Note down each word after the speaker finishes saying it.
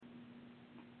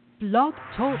Blog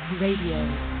Talk Radio.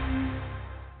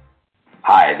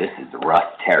 Hi, this is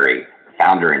Russ Terry,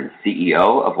 founder and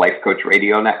CEO of Life Coach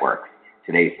Radio Network.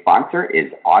 Today's sponsor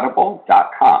is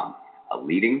Audible.com, a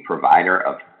leading provider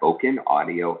of spoken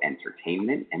audio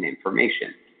entertainment and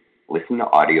information. Listen to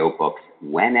audiobooks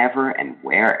whenever and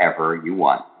wherever you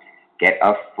want. Get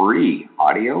a free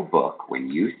audiobook when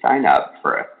you sign up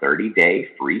for a 30-day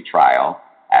free trial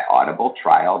at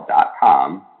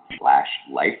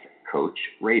audibletrial.com/lifecoachradio.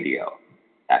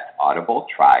 That's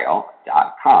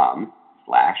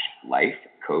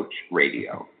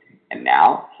audibletrial.com/lifecoachradio. And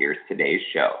now, here's today's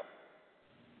show.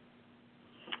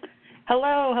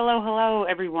 Hello,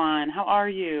 everyone. How are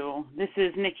you? This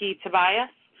is Nikki Tobias.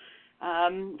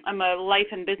 I'm a life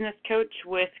and business coach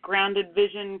with Grounded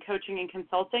Vision Coaching and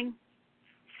Consulting.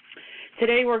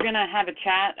 Today we're going to have a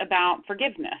chat about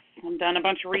forgiveness. I've done a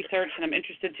bunch of research and I'm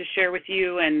interested to share with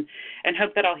you and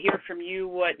hope that I'll hear from you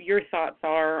what your thoughts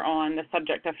are on the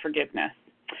subject of forgiveness.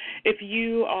 If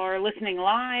you are listening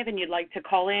live and you'd like to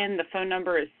call in, the phone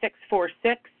number is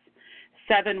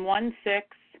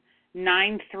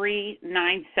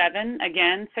 646-716-9397.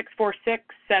 Again,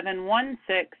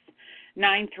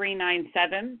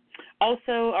 646-716-9397.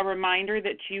 Also, a reminder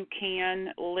that you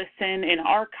can listen in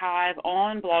archive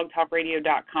on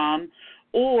blogtalkradio.com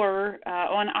or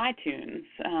on iTunes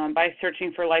by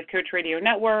searching for Life Coach Radio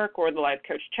Network or the Life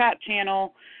Coach Chat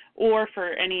channel, or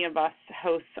for any of us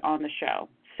hosts on the show.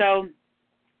 So,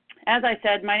 as I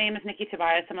said, my name is Nikki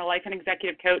Tobias. I'm a life and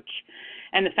executive coach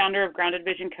and the founder of Grounded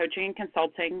Vision Coaching and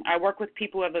Consulting. I work with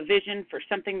people who have a vision for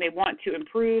something they want to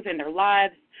improve in their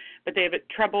lives, but they have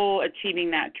trouble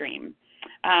achieving that dream.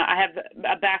 I have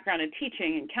a background in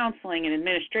teaching and counseling and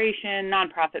administration,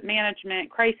 nonprofit management,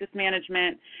 crisis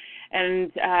management,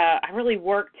 and I really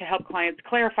work to help clients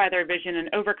clarify their vision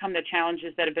and overcome the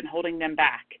challenges that have been holding them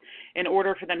back in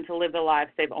order for them to live the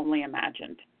lives they've only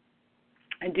imagined.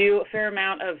 I do a fair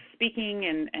amount of speaking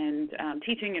and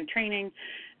teaching and training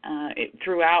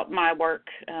throughout my work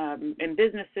in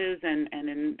businesses and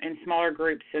in smaller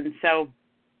groups. And so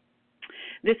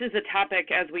this is a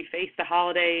topic as we face the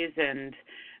holidays and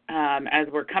as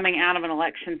we're coming out of an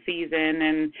election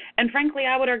season. And frankly,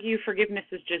 I would argue forgiveness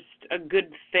is just a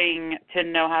good thing to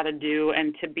know how to do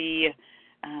and to be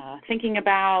thinking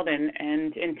about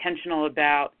and intentional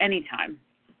about anytime.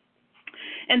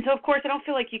 And so, of course, I don't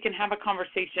feel like you can have a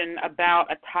conversation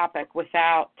about a topic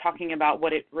without talking about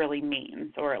what it really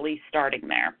means, or at least starting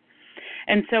there.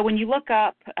 And so when you look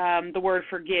up the word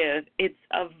forgive, it's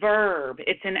a verb.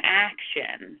 It's an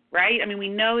action, right? I mean, we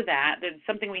know that it's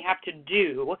something we have to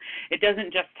do. It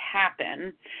doesn't just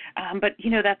happen. But,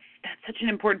 you know, that's such an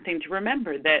important thing to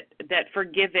remember, that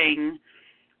forgiving,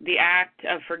 the act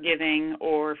of forgiving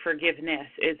or forgiveness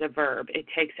is a verb. It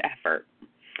takes effort.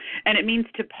 And it means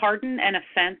to pardon an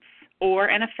offense or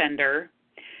an offender,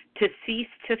 to cease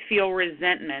to feel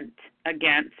resentment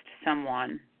against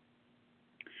someone,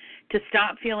 to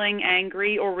stop feeling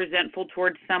angry or resentful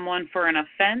towards someone for an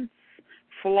offense,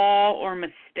 flaw, or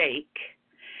mistake.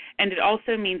 And it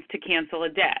also means to cancel a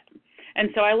debt.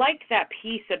 And so I like that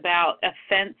piece about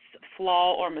offense,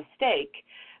 flaw, or mistake,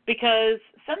 because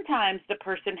sometimes the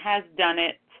person has done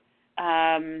it,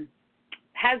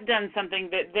 has done something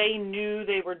that they knew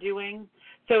they were doing.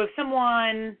 So if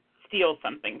someone steals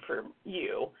something from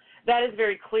you, that is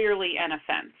very clearly an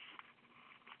offense.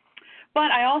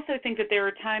 But I also think that there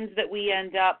are times that we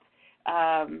end up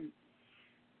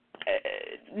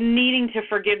needing to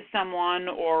forgive someone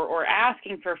or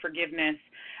asking for forgiveness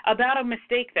about a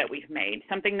mistake that we've made,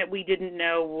 something that we didn't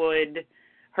know would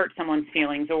hurt someone's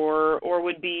feelings or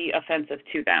would be offensive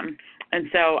to them. And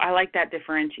so I like that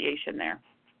differentiation there.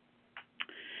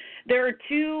 There are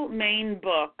two main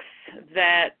books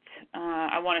that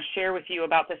I want to share with you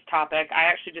about this topic. I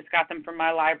actually just got them from my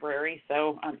library,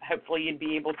 so hopefully you'd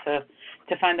be able to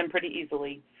find them pretty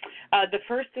easily. The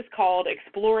first is called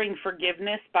Exploring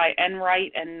Forgiveness by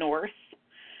Enright and North.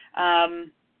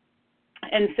 And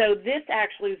so this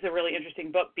actually is a really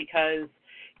interesting book because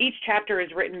each chapter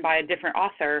is written by a different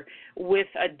author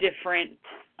with a different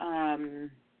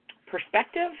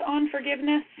perspective on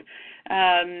forgiveness.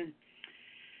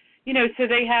 You know, so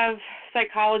they have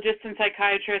psychologists and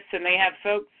psychiatrists, and they have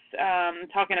folks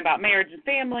talking about marriage and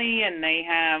family, and they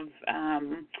have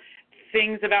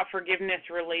things about forgiveness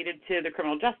related to the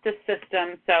criminal justice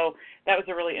system. So that was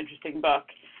a really interesting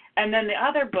book. And then the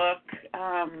other book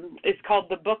is called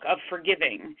The Book of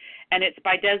Forgiving, and it's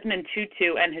by Desmond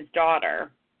Tutu and his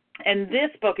daughter. And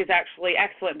this book is actually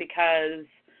excellent because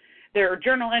there are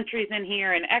journal entries in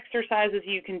here and exercises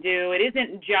you can do. It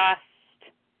isn't just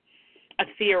a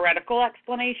theoretical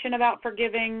explanation about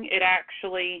forgiving. It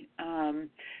actually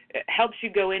it helps you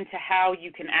go into how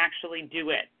you can actually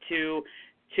do it to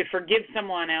forgive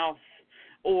someone else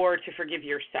or to forgive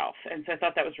yourself. And so I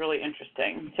thought that was really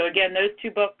interesting. So again, those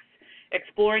two books,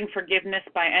 Exploring Forgiveness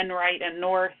by Enright and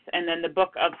North, and then the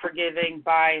Book of Forgiving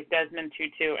by Desmond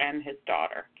Tutu and his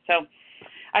daughter. So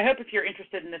I hope if you're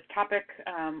interested in this topic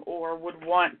or would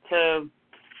want to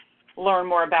learn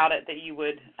more about it, that you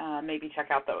would maybe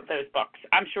check out those books.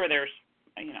 I'm sure there's,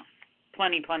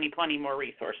 plenty more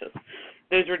resources.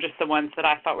 Those were just the ones that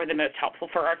I thought were the most helpful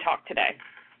for our talk today.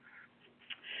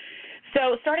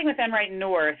 So starting with Enright and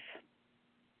North,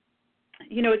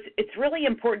 it's really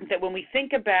important that when we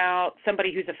think about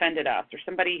somebody who's offended us or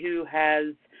somebody who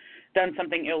has done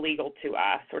something illegal to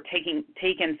us or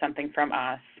taken something from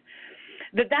us,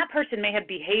 that person may have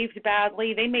behaved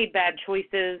badly, they made bad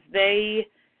choices, they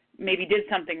maybe did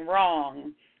something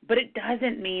wrong, but it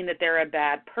doesn't mean that they're a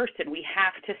bad person. We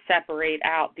have to separate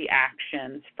out the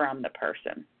actions from the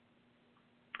person.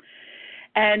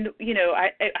 And,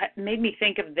 it made me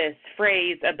think of this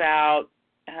phrase about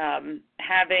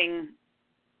having,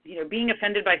 being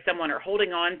offended by someone or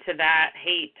holding on to that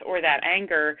hate or that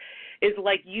anger is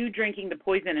like you drinking the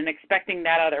poison and expecting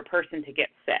that other person to get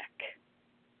sick.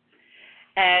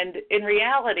 And in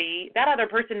reality, that other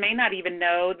person may not even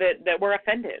know that we're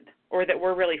offended or that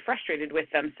we're really frustrated with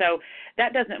them. So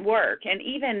that doesn't work. And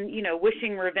even,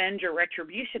 wishing revenge or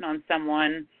retribution on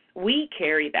someone, we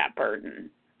carry that burden.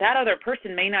 That other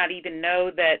person may not even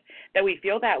know that we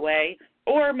feel that way,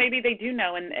 or maybe they do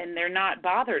know and they're not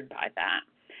bothered by that.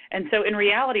 And so in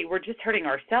reality, we're just hurting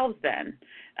ourselves then.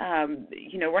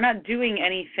 We're not doing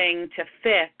anything to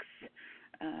fix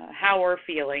how we're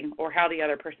feeling or how the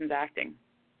other person's acting.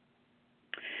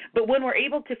 But when we're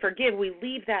able to forgive, we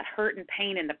leave that hurt and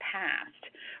pain in the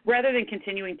past rather than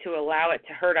continuing to allow it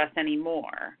to hurt us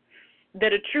anymore.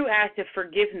 That a true act of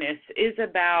forgiveness is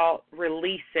about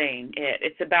releasing it.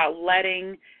 It's about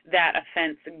letting that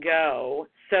offense go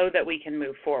so that we can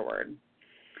move forward.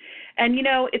 And,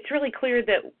 it's really clear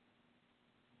that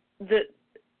the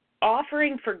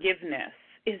offering forgiveness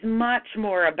is much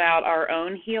more about our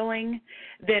own healing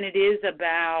than it is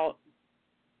about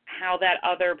how that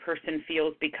other person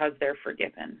feels because they're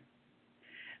forgiven.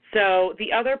 So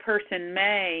the other person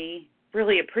may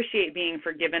really appreciate being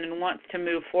forgiven and wants to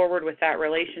move forward with that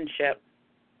relationship.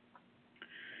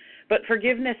 But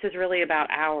forgiveness is really about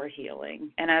our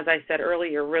healing. And as I said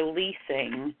earlier,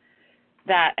 releasing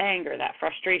that anger, that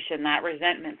frustration, that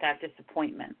resentment, that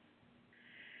disappointment.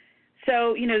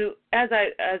 So, as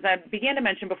I began to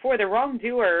mention before, the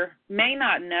wrongdoer may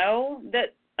not know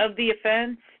that of the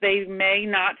offense. They may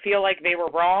not feel like they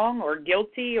were wrong or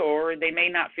guilty, or they may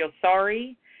not feel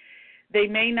sorry. They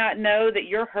may not know that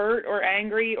you're hurt or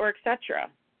angry or etc.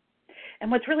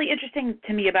 And what's really interesting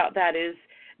to me about that is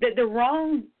that the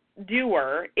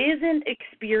wrongdoer isn't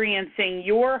experiencing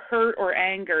your hurt or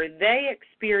anger. They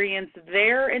experience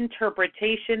their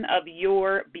interpretation of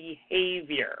your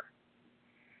behavior.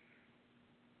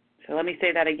 So let me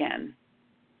say that again.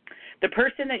 The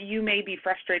person that you may be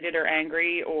frustrated or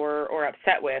angry or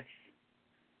upset with,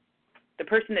 the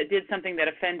person that did something that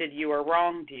offended you or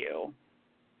wronged you,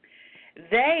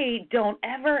 they don't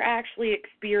ever actually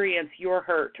experience your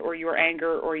hurt or your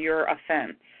anger or your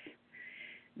offense.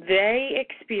 They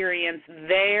experience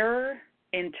their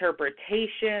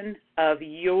interpretation of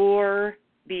your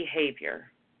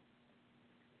behavior.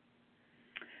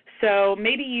 So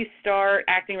maybe you start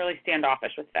acting really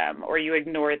standoffish with them, or you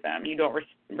ignore them. You don't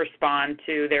respond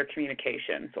to their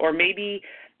communications. Or maybe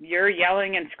you're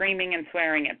yelling and screaming and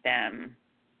swearing at them.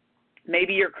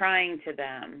 Maybe you're crying to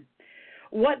them.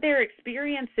 What they're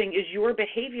experiencing is your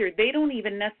behavior. They don't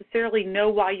even necessarily know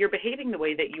why you're behaving the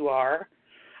way that you are,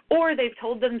 or they've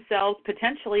told themselves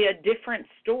potentially a different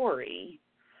story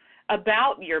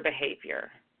about your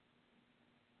behavior.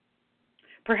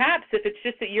 Perhaps if it's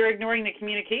just that you're ignoring the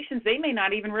communications, they may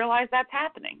not even realize that's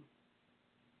happening.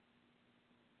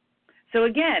 So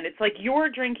again, it's like you're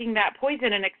drinking that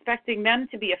poison and expecting them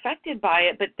to be affected by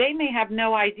it, but they may have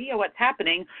no idea what's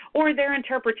happening, or their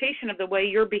interpretation of the way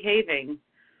you're behaving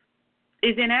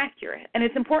is inaccurate. And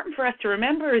it's important for us to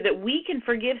remember that we can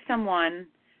forgive someone,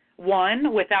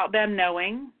 one, without them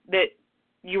knowing that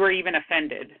you were even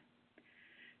offended.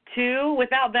 Two,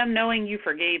 without them knowing you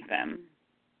forgave them.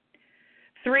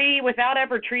 Three, without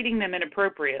ever treating them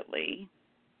inappropriately.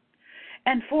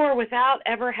 And four, without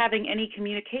ever having any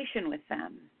communication with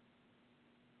them.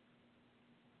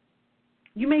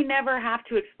 You may never have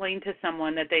to explain to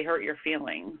someone that they hurt your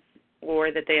feelings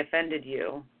or that they offended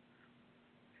you.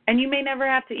 And you may never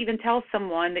have to even tell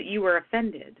someone that you were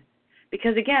offended,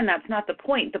 Because, again, that's not the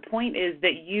point. The point is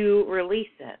that you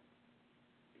release it.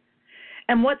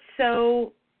 And what's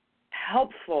so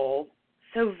helpful,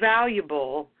 so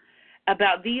valuable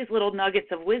about these little nuggets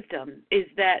of wisdom is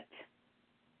that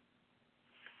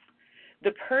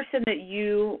the person that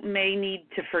you may need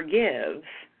to forgive,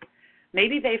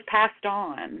 maybe they've passed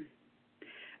on.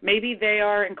 Maybe they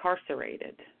are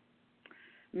incarcerated.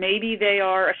 Maybe they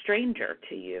are a stranger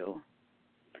to you.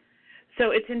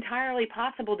 So it's entirely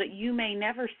possible that you may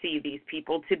never see these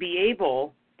people to be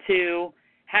able to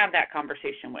have that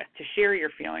conversation with, to share your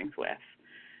feelings with,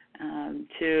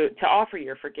 to offer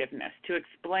your forgiveness, to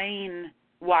explain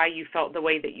why you felt the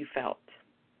way that you felt.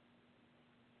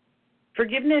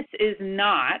 Forgiveness is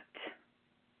not,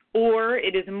 or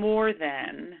it is more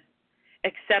than,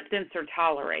 acceptance or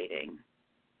tolerating.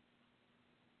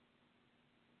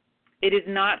 It is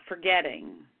not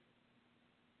forgetting.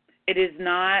 It is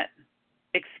not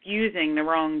excusing the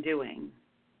wrongdoing.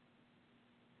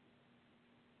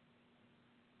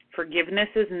 Forgiveness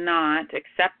is not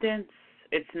acceptance,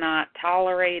 it's not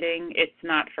tolerating, it's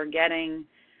not forgetting,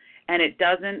 and it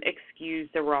doesn't excuse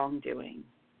the wrongdoing.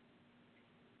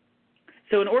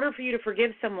 So in order for you to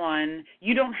forgive someone,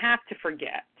 you don't have to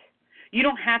forget. You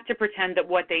don't have to pretend that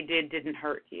what they did didn't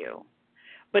hurt you.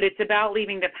 But it's about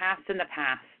leaving the past in the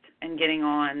past and getting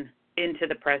on into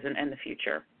the present and the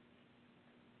future.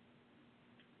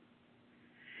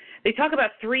 They talk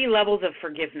about 3 levels of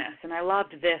forgiveness, and I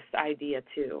loved this idea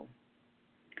too.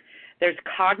 There's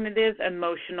cognitive,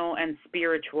 emotional, and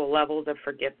spiritual levels of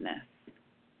forgiveness.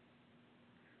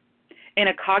 In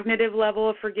a cognitive level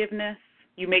of forgiveness,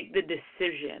 you make the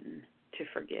decision to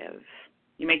forgive.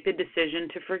 You make the decision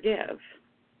to forgive.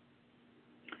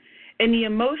 In the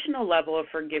emotional level of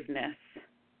forgiveness,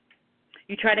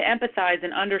 you try to empathize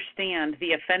and understand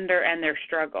the offender and their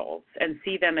struggles and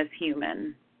see them as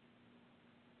human.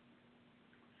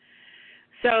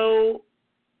 So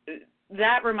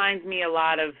that reminds me a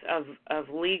lot of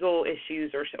legal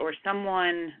issues or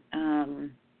someone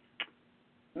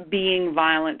being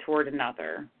violent toward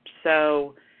another.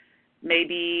 So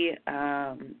maybe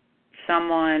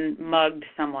someone mugged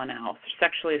someone else,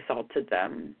 sexually assaulted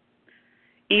them,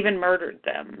 even murdered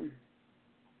them.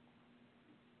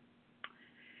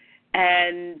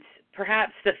 And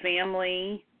perhaps the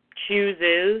family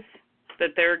chooses that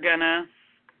they're going to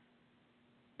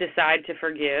decide to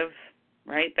forgive,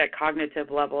 right? That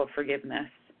cognitive level of forgiveness.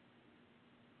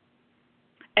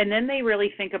 And then they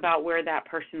really think about where that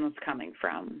person was coming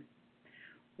from.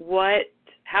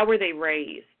 How were they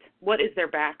raised? What is their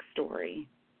backstory?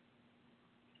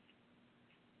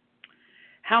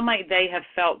 How might they have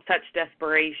felt such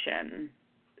desperation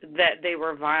that they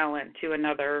were violent to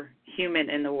another human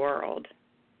in the world?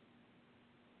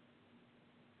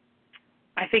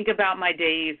 I think about my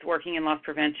days working in loss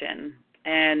prevention,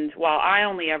 and while I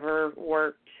only ever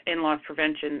worked in loss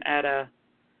prevention at a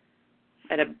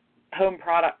home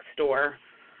product store,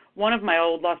 one of my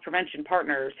old loss prevention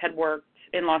partners had worked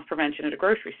in loss prevention at a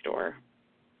grocery store.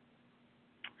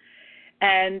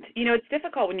 And, it's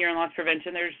difficult when you're in loss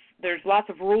prevention. There's lots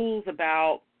of rules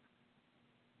about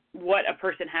what a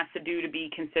person has to do to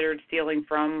be considered stealing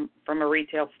from a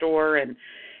retail store,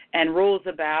 and rules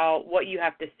about what you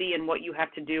have to see and what you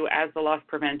have to do as the loss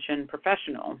prevention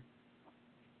professional.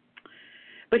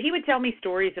 But he would tell me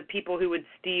stories of people who would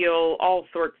steal all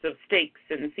sorts of steaks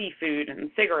and seafood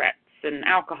and cigarettes and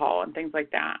alcohol and things like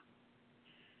that.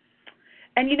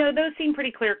 And, those seem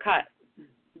pretty clear-cut.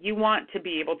 You want to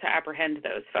be able to apprehend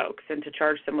those folks and to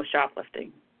charge them with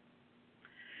shoplifting.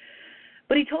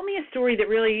 But he told me a story that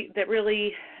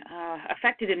really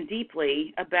affected him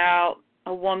deeply about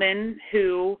a woman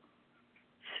who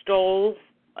stole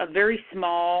a very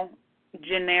small,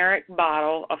 generic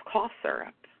bottle of cough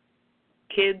syrup,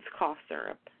 kids' cough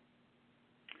syrup.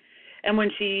 And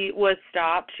when she was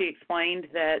stopped, she explained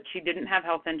that she didn't have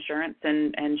health insurance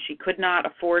and she could not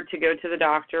afford to go to the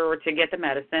doctor or to get the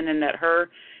medicine, and that her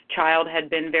child had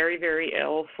been very, very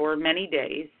ill for many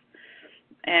days.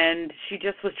 And she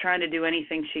just was trying to do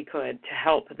anything she could to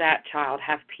help that child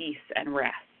have peace and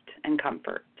rest and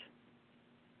comfort.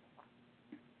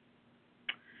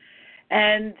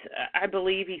 And I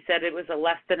believe he said it was a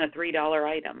less than a $3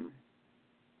 item.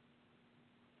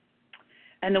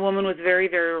 And the woman was very,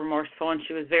 very remorseful, and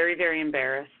she was very, very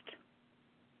embarrassed.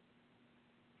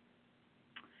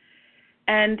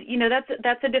 And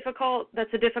that's a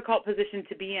difficult position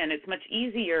to be in. It's much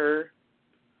easier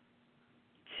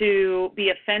to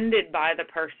be offended by the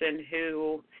person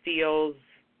who steals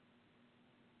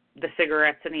the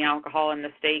cigarettes and the alcohol and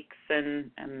the steaks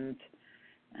and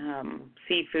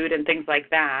seafood and things like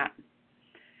that,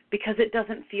 because it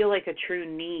doesn't feel like a true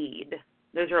need.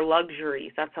 Those are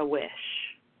luxuries. That's a wish.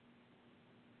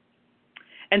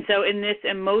 And so in this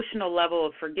emotional level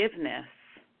of forgiveness,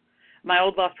 my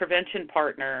old loss prevention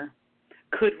partner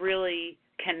could really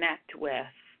connect with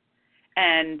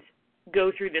and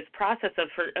go through this process of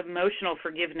emotional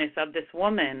forgiveness of this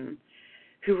woman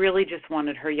who really just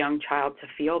wanted her young child to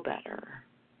feel better.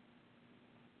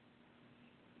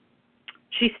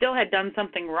 She still had done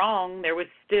something wrong. There was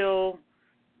still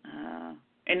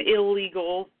an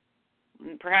illegal,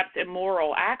 perhaps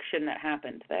immoral action that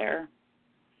happened there.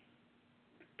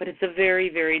 But it's a very,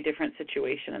 very different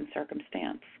situation and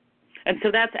circumstance. And so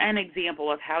that's an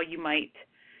example of how you might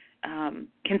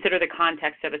consider the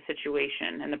context of a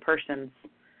situation and the person's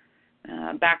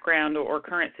background or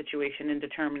current situation in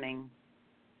determining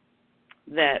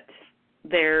that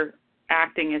they're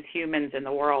acting as humans in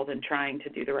the world and trying to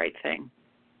do the right thing.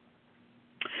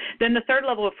 Then the third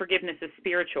level of forgiveness is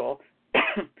spiritual,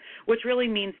 which really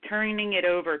means turning it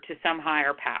over to some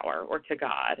higher power or to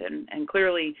God. And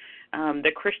clearly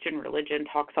the Christian religion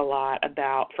talks a lot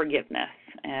about forgiveness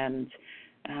and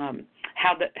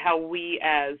how we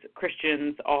as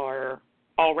Christians are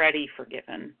already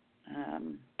forgiven,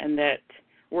 and that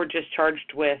we're just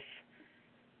charged with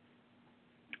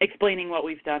explaining what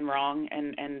we've done wrong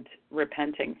and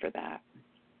repenting for that.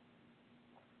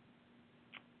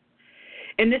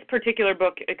 In this particular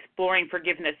book, Exploring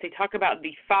Forgiveness, they talk about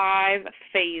the 5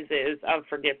 phases of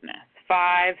forgiveness.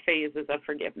 5 phases of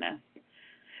forgiveness.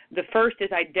 The first is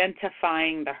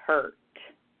identifying the hurt.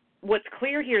 What's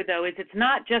clear here, though, is it's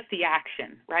not just the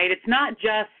action, right? It's not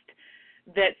just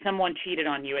that someone cheated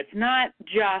on you. It's not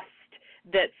just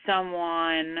that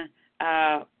someone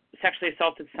sexually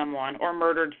assaulted someone or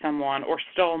murdered someone or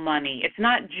stole money. It's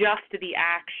not just the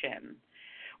action.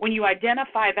 When you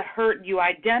identify the hurt, you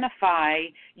identify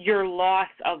your loss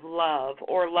of love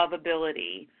or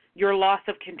lovability, your loss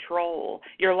of control,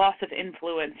 your loss of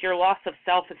influence, your loss of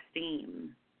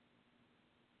self-esteem.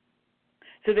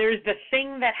 So there's the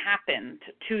thing that happened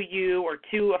to you or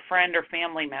to a friend or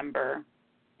family member.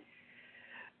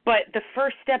 But the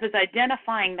first step is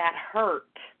identifying that hurt.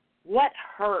 What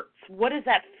hurts? What does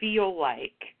that feel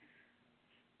like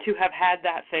to have had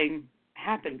that thing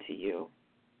happen to you?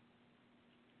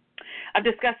 I've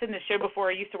discussed in this show before,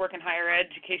 I used to work in higher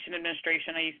education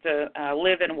administration. I used to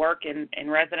live and work in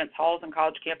residence halls and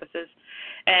college campuses.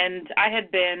 And I had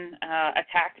been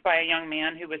attacked by a young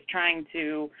man who was trying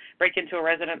to break into a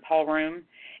residence hall room.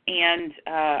 And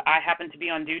I happened to be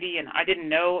on duty, and I didn't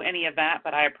know any of that,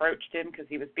 but I approached him because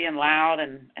he was being loud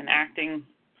and acting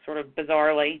sort of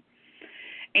bizarrely.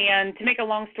 And to make a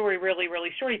long story really, really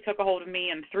short, he took a hold of me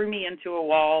and threw me into a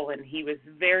wall, and he was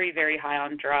very, very high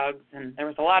on drugs, and there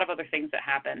was a lot of other things that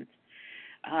happened.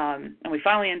 And we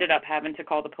finally ended up having to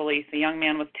call the police. The young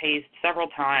man was tased several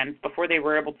times before they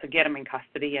were able to get him in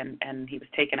custody, and he was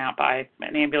taken out by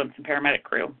an ambulance and paramedic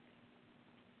crew.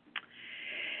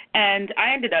 And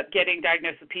I ended up getting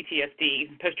diagnosed with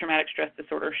PTSD, post-traumatic stress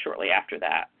disorder, shortly after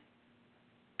that.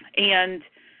 And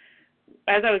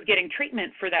as I was getting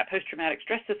treatment for that post-traumatic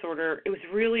stress disorder, it was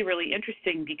really, really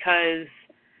interesting because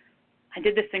I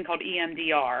did this thing called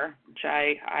EMDR, which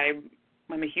I'm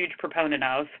a huge proponent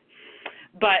of.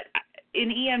 But in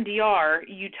EMDR,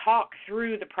 you talk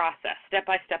through the process, step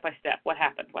by step by step. What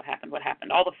happened,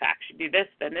 all the facts. You do this,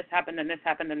 then this happened, then this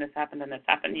happened, then this happened, then this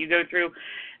happened. You go through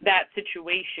that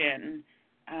situation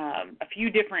a few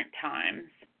different times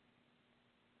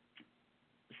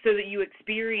so that you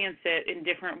experience it in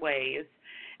different ways,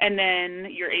 and then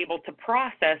you're able to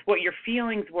process what your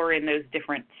feelings were in those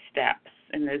different steps,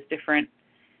 in those different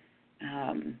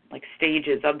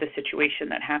stages of the situation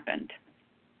that happened.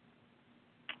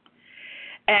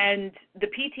 And the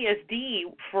PTSD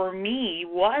for me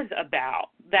was about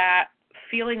that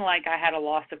feeling like I had a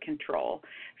loss of control,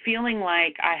 feeling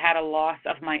like I had a loss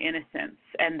of my innocence,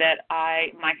 and that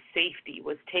my safety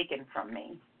was taken from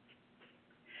me.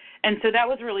 And so that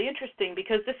was really interesting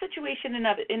because the situation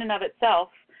in and of itself,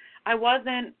 I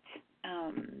wasn't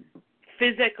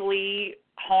physically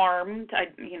harmed.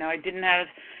 I didn't have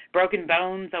broken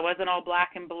bones. I wasn't all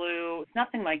black and blue. It's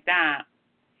nothing like that.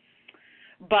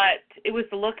 But it was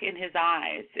the look in his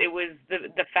eyes. It was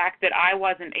the fact that I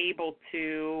wasn't able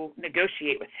to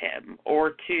negotiate with him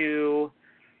or to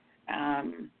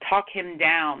talk him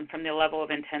down from the level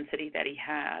of intensity that he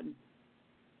had.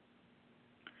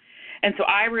 And so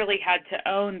I really had to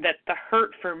own that the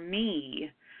hurt for me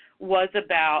was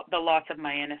about the loss of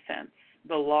my innocence,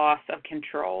 the loss of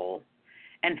control,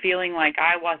 and feeling like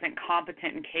I wasn't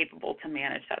competent and capable to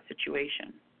manage that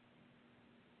situation.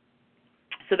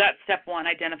 So that's step one,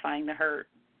 identifying the hurt.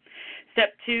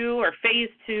 Step 2, or phase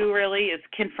 2 really, is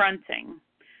confronting.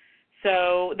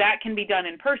 So that can be done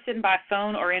in person, by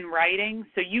phone, or in writing.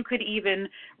 So you could even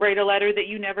write a letter that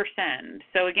you never send.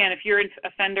 So again, if your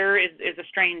offender is a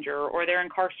stranger, or they're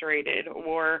incarcerated,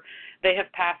 or they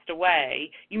have passed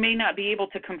away, you may not be able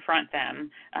to confront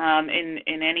them in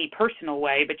any personal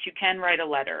way, but you can write a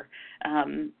letter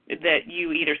that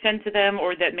you either send to them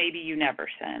or that maybe you never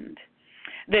send,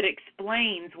 that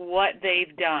explains what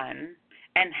they've done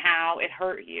and how it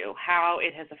hurt you, how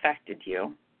it has affected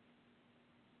you.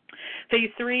 Phase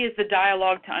 3 is the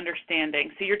dialogue to understanding.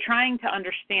 So you're trying to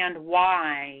understand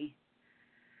why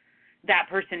that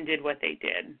person did what they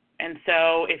did. And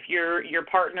so if your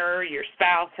partner, your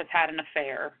spouse has had an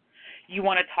affair, you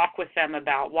want to talk with them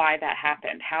about why that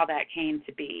happened, how that came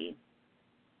to be.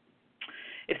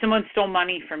 If someone stole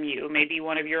money from you, maybe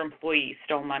one of your employees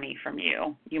stole money from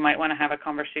you, you might want to have a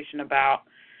conversation about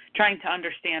trying to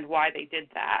understand why they did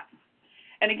that.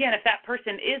 And again, if that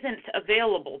person isn't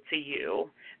available to you,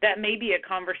 that may be a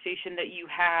conversation that you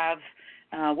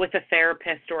have with a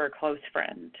therapist or a close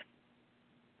friend.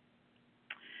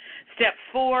 Step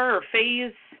 4, or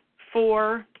phase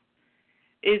 4,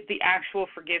 is the actual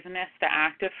forgiveness, the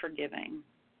act of forgiving.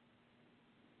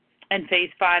 And phase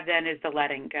 5 then is the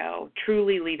letting go,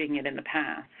 truly leaving it in the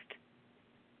past.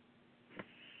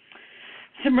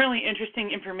 Some really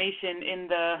interesting information in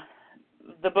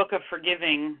the book of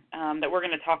forgiving that we're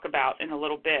going to talk about in a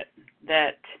little bit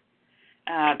that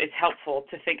is helpful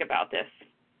to think about this.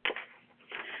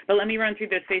 But let me run through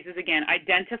those phases again.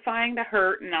 Identifying the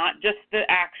hurt, not just the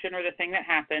action or the thing that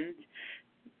happened.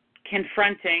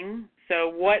 Confronting, so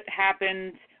what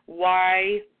happened,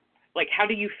 why, like how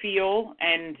do you feel,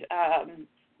 and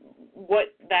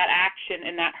what that action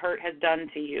and that hurt has done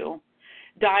to you.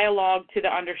 Dialogue to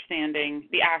the understanding,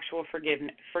 the actual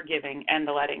forgiving, and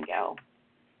the letting go.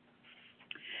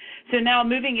 So now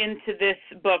moving into this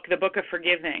book, the Book of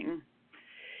Forgiving,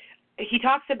 he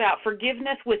talks about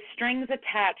forgiveness with strings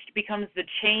attached becomes the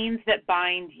chains that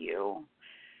bind you.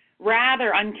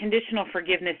 Rather, unconditional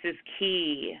forgiveness is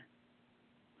key.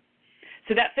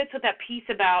 So that fits with that piece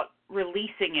about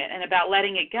releasing it and about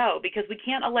letting it go, because we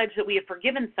can't allege that we have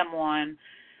forgiven someone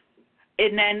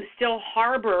and then still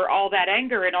harbor all that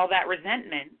anger and all that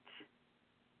resentment,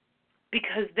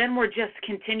 because then we're just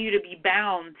continue to be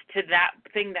bound to that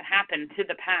thing that happened, to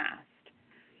the past.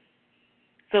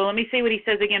 So let me say what he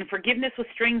says again. Forgiveness with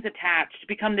strings attached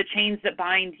become the chains that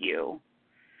bind you.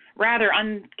 Rather,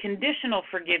 unconditional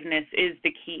forgiveness is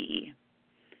the key.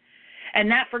 And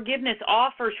that forgiveness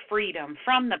offers freedom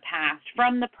from the past,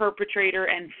 from the perpetrator,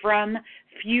 and from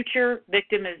future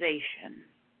victimization.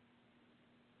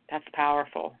 That's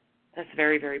powerful. That's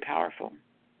very, very powerful.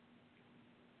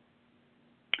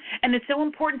 And it's so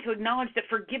important to acknowledge that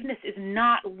forgiveness is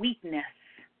not weakness.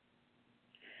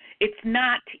 It's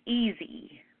not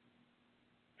easy.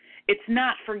 It's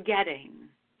not forgetting.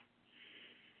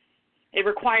 It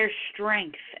requires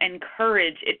strength and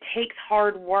courage. It takes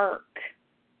hard work.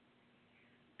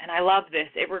 And I love this.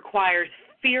 It requires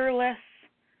fearless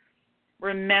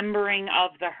remembering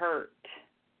of the hurt.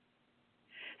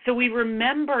 So we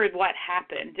remembered what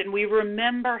happened, and we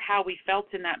remember how we felt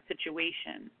in that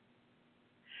situation.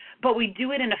 But we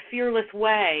do it in a fearless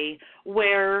way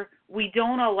where we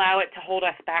don't allow it to hold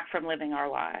us back from living our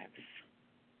lives.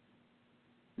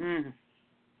 It's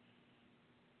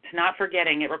not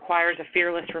forgetting. It requires a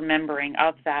fearless remembering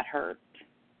of that hurt.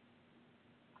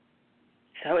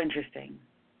 So interesting.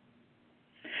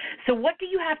 So what do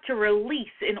you have to release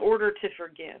in order to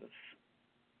forgive?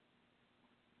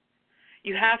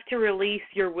 You have to release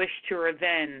your wish to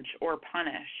revenge or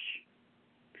punish.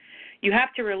 You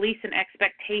have to release an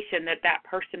expectation that that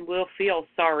person will feel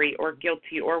sorry or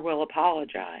guilty or will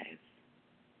apologize.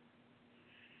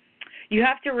 You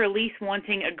have to release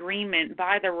wanting agreement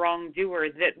by the wrongdoer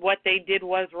that what they did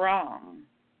was wrong.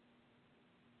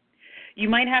 You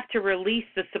might have to release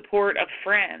the support of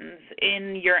friends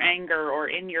in your anger or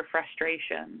in your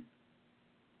frustration.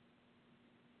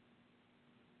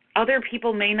 Other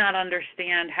people may not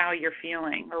understand how you're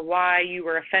feeling or why you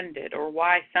were offended or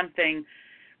why something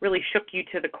really shook you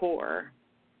to the core.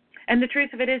 And the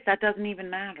truth of it is that doesn't even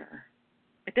matter.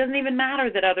 It doesn't even matter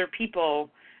that other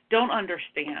people don't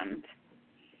understand.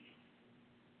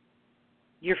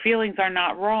 Your feelings are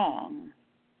not wrong.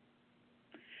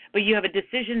 But you have a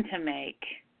decision to make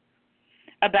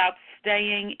about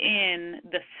staying in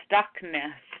the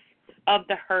stuckness of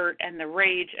the hurt and the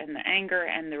rage and the anger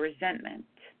and the resentment,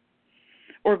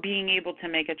 or being able to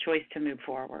make a choice to move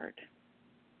forward.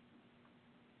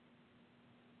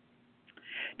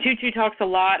 Tutu talks a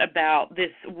lot about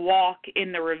this walk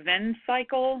in the revenge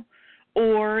cycle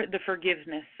or the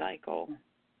forgiveness cycle.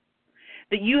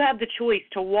 That you have the choice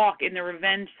to walk in the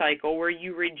revenge cycle where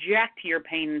you reject your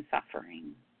pain and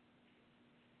suffering.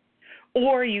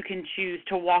 Or you can choose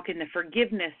to walk in the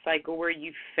forgiveness cycle where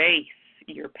you face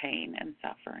your pain and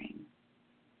suffering.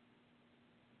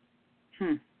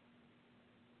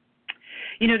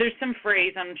 You know, there's some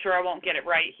phrase, I'm sure I won't get it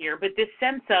right here, but this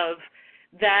sense of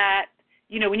that,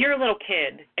 you know, when you're a little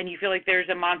kid and you feel like there's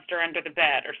a monster under the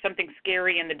bed or something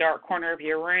scary in the dark corner of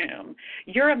your room,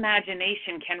 your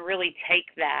imagination can really take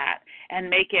that and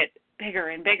make it bigger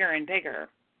and bigger and bigger.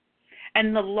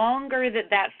 And the longer that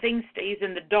that thing stays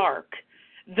in the dark,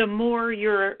 the more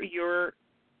your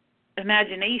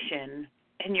imagination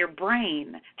and your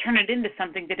brain turn it into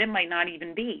something that it might not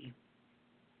even be.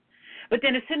 But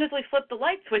then as soon as we flip the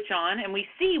light switch on and we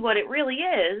see what it really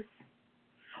is,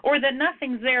 or that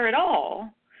nothing's there at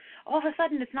all of a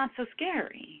sudden it's not so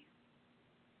scary.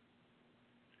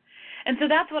 And so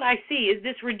that's what I see, is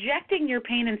this rejecting your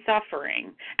pain and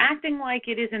suffering, acting like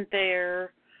it isn't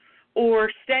there,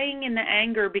 or staying in the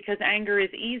anger because anger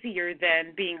is easier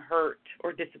than being hurt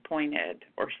or disappointed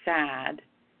or sad,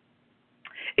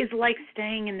 is like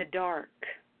staying in the dark.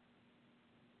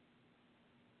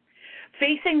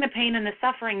 Facing the pain and the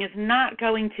suffering is not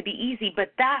going to be easy,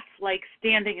 but that's like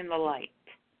standing in the light.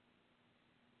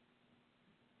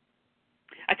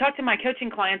 I talk to my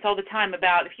coaching clients all the time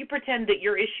about if you pretend that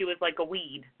your issue is like a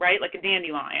weed, right, like a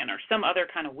dandelion or some other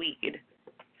kind of weed.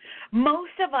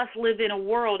 Most of us live in a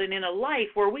world and in a life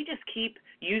where we just keep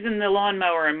using the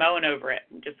lawnmower and mowing over it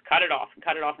and just cut it off and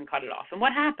cut it off and cut it off. And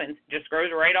what happens? It just grows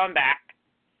right on back.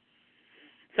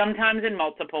 Sometimes in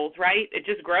multiples, right? It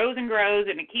just grows and grows,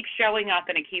 and it keeps showing up,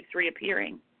 and it keeps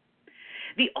reappearing.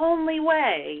 The only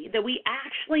way that we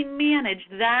actually manage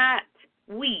that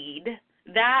weed,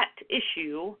 that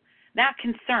issue, that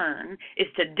concern, is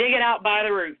to dig it out by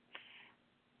the roots.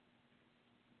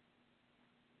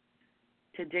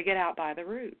 To dig it out by the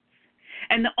roots.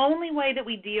 And the only way that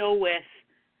we deal with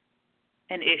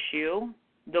an issue,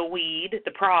 the weed,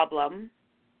 the problem,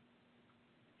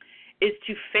 is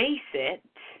to face it,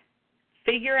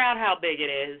 figure out how big it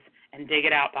is, and dig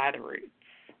it out by the roots.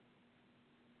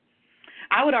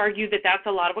 I would argue that that's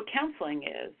a lot of what counseling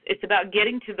is. It's about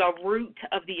getting to the root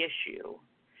of the issue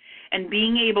and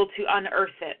being able to unearth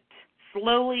it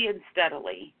slowly and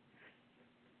steadily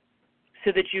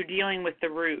so that you're dealing with the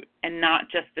root and not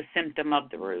just the symptom of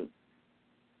the root.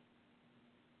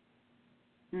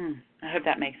 I hope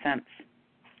that makes sense.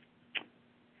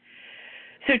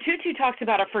 So Tutu talks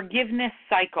about a forgiveness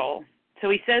cycle. So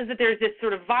he says that there's this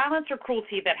sort of violence or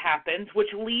cruelty that happens, which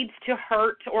leads to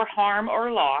hurt or harm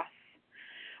or loss,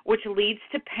 which leads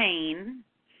to pain,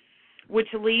 which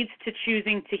leads to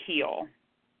choosing to heal.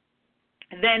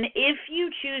 Then if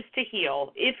you choose to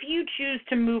heal, if you choose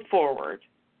to move forward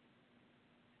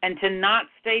and to not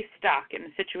stay stuck in the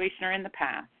situation or in the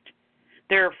past,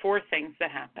 there are 4 things that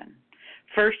happen.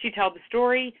 First, you tell the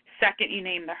story. Second, you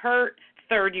name the hurt.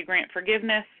 Third, you grant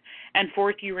forgiveness. And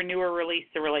fourth, you renew or release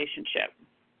the relationship.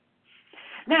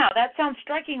 Now, that sounds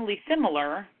strikingly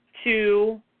similar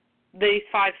to these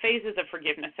 5 phases of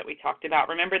forgiveness that we talked about.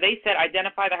 Remember, they said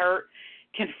identify the hurt,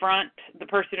 confront the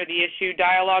person or the issue,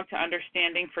 dialogue to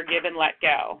understanding, forgive, and let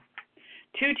go.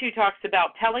 Tutu talks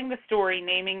about telling the story,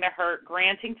 naming the hurt,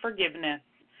 granting forgiveness,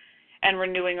 and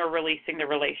renewing or releasing the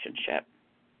relationship.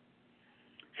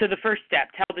 So the first step,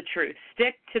 tell the truth.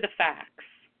 Stick to the facts.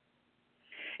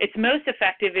 It's most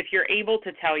effective if you're able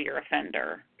to tell your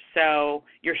offender, so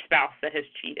your spouse that has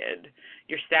cheated,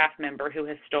 your staff member who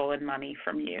has stolen money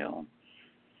from you,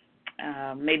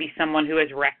 maybe someone who has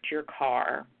wrecked your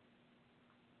car.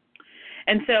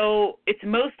 And so it's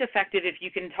most effective if you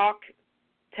can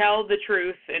tell the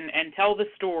truth and tell the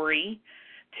story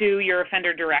to your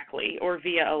offender directly or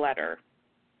via a letter.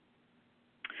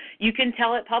 You can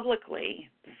tell it publicly.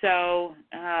 So,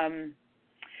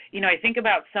 I think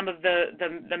about some of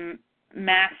the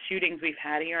mass shootings we've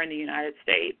had here in the United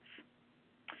States.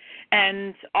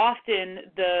 And often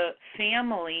the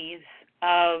families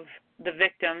of the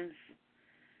victims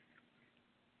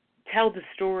tell the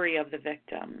story of the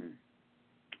victim.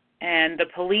 And the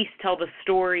police tell the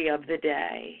story of the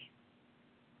day.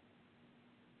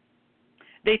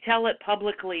 They tell it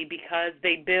publicly because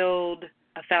they build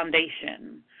a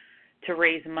foundation to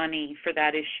raise money for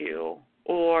that issue,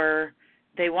 or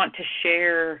they want to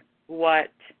share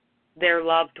what their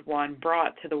loved one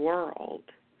brought to the world.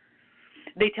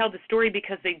 They tell the story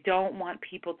because they don't want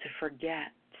people to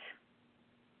forget.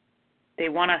 They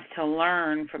want us to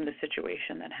learn from the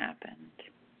situation that happened.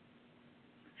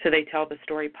 So they tell the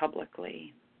story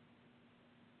publicly.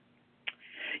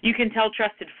 You can tell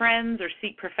trusted friends or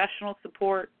seek professional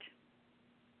support.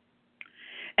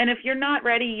 And if you're not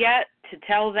ready yet to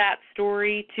tell that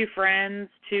story to friends,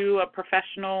 to a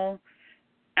professional,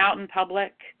 out in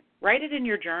public, write it in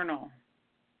your journal.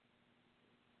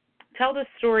 Tell the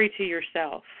story to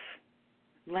yourself.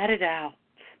 Let it out.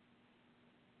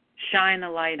 Shine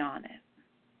a light on it.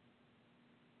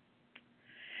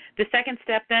 The second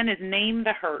step then is name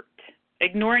the hurt.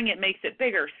 Ignoring it makes it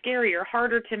bigger, scarier,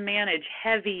 harder to manage,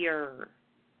 heavier.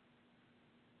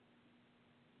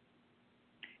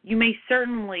 You may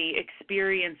certainly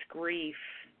experience grief,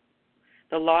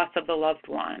 the loss of the loved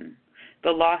one,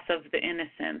 the loss of the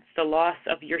innocence, the loss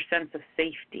of your sense of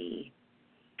safety,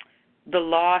 the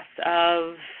loss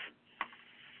of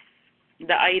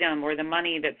the item or the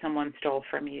money that someone stole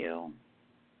from you.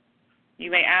 You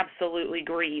may absolutely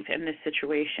grieve in this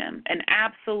situation, and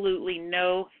absolutely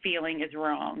no feeling is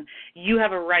wrong. You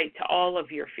have a right to all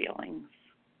of your feelings.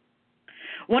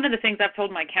 One of the things I've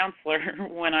told my counselor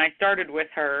when I started with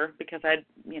her, because I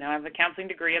have a counseling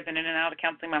degree, I've been in and out of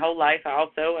counseling my whole life. I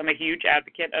also am a huge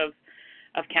advocate of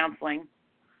counseling.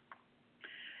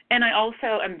 And I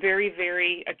also am very,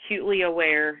 very acutely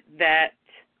aware that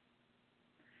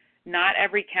not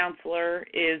every counselor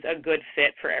is a good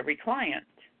fit for every client.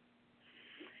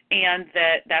 And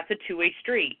that's a two-way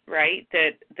street, right?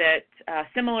 That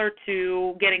similar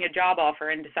to getting a job offer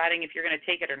and deciding if you're going to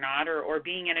take it or not, or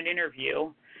being in an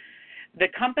interview, the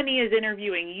company is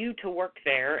interviewing you to work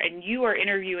there, and you are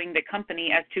interviewing the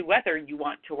company as to whether you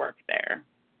want to work there.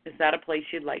 Is that a place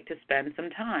you'd like to spend some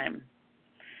time?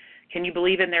 Can you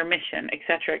believe in their mission, et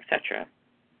cetera, et cetera?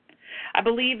 I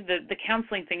believe that the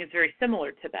counseling thing is very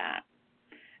similar to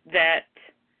that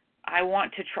I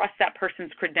want to trust that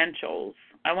person's credentials.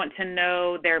 I want to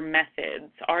know their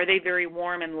methods. Are they very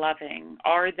warm and loving?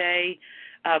 Are they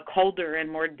colder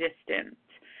and more distant?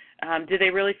 Do they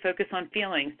really focus on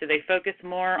feelings? Do they focus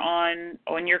more on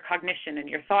your cognition and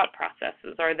your thought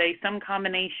processes? Are they some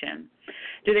combination?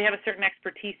 Do they have a certain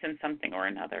expertise in something or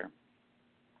another?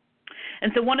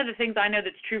 And so one of the things I know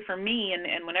that's true for me,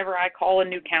 and whenever I call a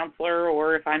new counselor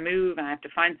or if I move and I have to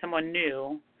find someone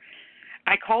new,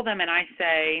 I call them and I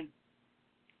say,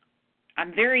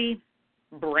 I'm very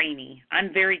brainy.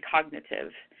 I'm very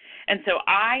cognitive. And so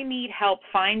I need help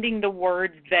finding the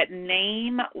words that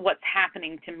name what's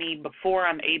happening to me before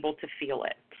I'm able to feel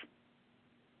it.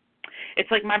 It's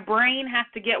like my brain has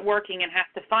to get working and has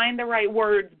to find the right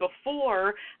words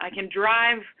before I can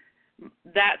drive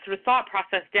that sort of thought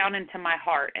process down into my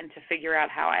heart and to figure out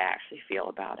how I actually feel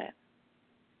about it.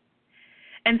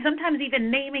 And sometimes even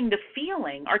naming the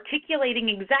feeling, articulating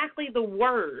exactly the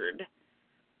word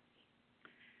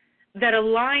that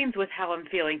aligns with how I'm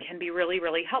feeling can be really,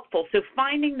 really helpful. So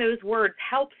finding those words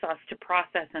helps us to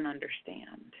process and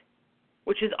understand,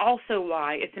 which is also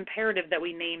why it's imperative that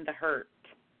we name the hurt.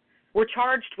 We're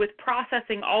charged with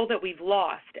processing all that we've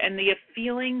lost and the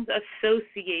feelings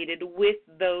associated with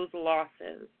those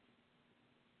losses.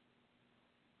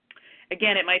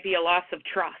 Again, it might be a loss of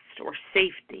trust or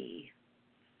safety,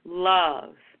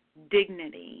 love,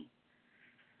 dignity,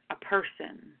 a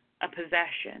person, a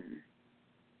possession.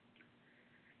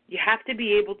 You have to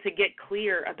be able to get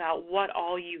clear about what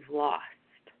all you've lost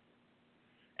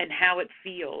and how it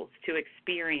feels to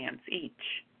experience each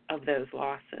of those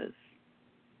losses.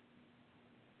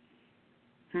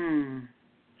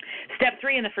 Step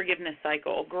 3 in the forgiveness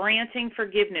cycle, granting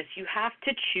forgiveness. You have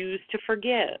to choose to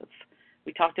forgive.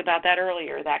 We talked about that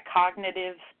earlier, that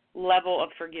cognitive level of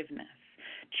forgiveness,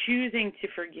 choosing to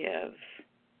forgive.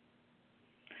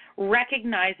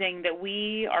 Recognizing that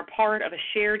we are part of a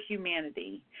shared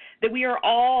humanity, that we are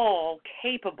all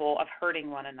capable of hurting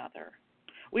one another.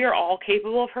 We are all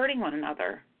capable of hurting one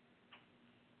another,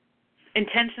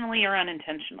 intentionally or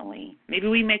unintentionally. Maybe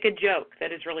we make a joke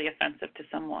that is really offensive to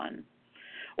someone,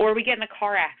 or we get in a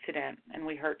car accident and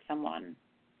we hurt someone.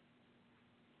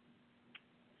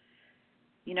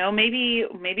 You know, maybe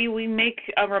we make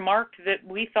a remark that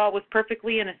we thought was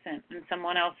perfectly innocent and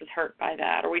someone else is hurt by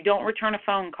that, or we don't return a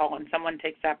phone call and someone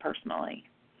takes that personally.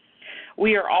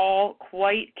 We are all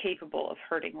quite capable of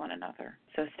hurting one another.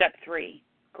 So step 3,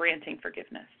 granting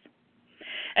forgiveness.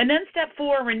 And then step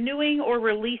 4, renewing or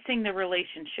releasing the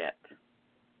relationship.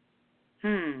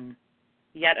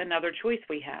 Yet another choice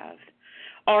we have.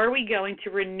 Are we going to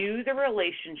renew the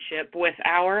relationship with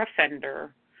our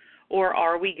offender, or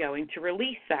are we going to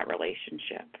release that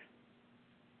relationship?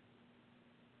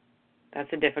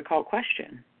 That's a difficult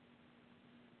question.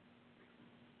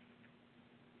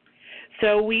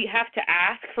 So we have to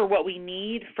ask for what we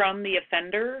need from the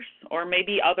offenders or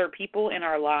maybe other people in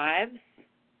our lives.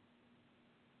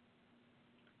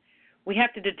 We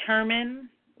have to determine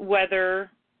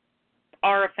whether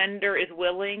our offender is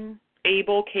willing,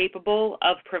 able, capable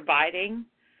of providing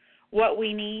what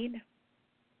we need.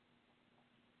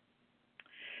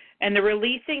 And the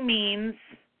releasing means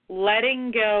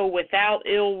letting go without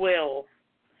ill will.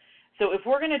 So if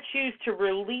we're going to choose to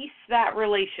release that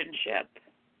relationship,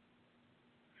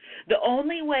 the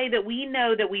only way that we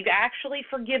know that we've actually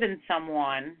forgiven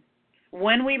someone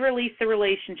when we release the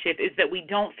relationship is that we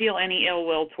don't feel any ill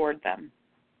will toward them.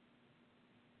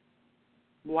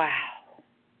 Wow.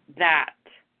 That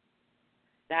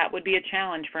would be a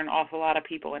challenge for an awful lot of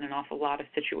people in an awful lot of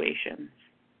situations.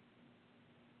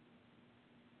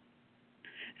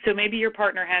 So maybe your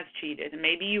partner has cheated, and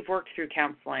maybe you've worked through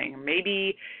counseling.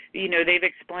 Maybe, they've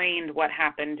explained what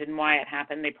happened and why it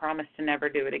happened. They promised to never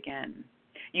do it again.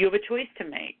 You have a choice to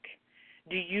make.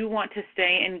 Do you want to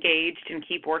stay engaged and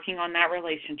keep working on that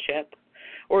relationship?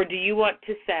 Or do you want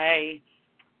to say,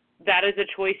 that is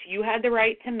a choice you had the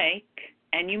right to make,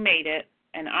 and you made it,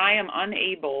 and I am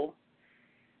unable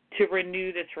to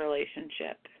renew this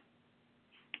relationship.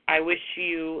 I wish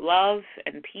you love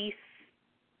and peace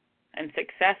and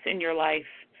success in your life,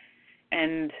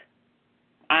 and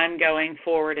I'm going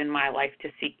forward in my life to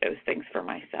seek those things for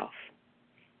myself.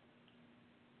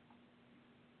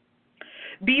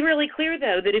 Be really clear,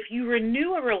 though, that if you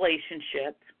renew a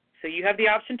relationship, so you have the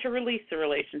option to release the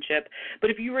relationship, but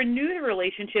if you renew the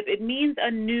relationship, it means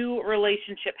a new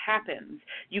relationship happens.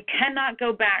 You cannot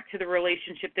go back to the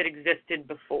relationship that existed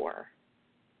before.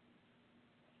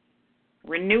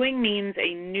 Renewing means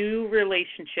a new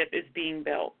relationship is being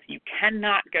built. You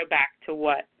cannot go back to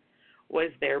what was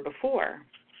there before.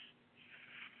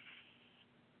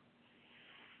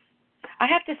 I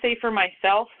have to say for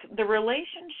myself, the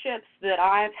relationships that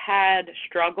I've had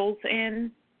struggles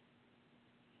in,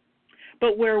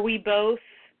 but where we both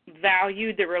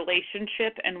valued the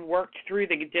relationship and worked through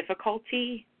the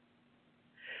difficulty,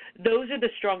 those are the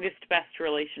strongest, best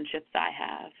relationships I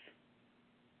have.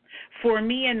 For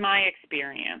me, in my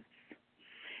experience,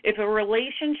 if a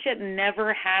relationship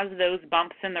never has those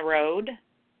bumps in the road,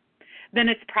 then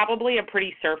it's probably a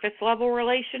pretty surface level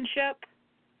relationship,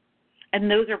 and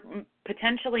those are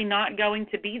potentially not going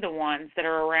to be the ones that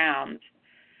are around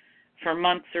for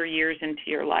months or years into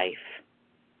your life.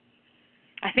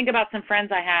 I think about some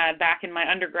friends I had back in my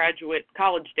undergraduate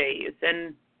college days,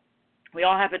 and we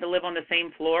all happened to live on the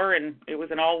same floor, and it was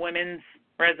an all-women's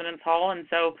residence hall, and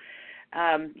so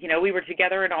we were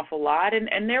together an awful lot,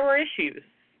 and there were issues.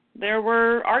 There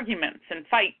were arguments and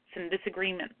fights and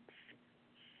disagreements.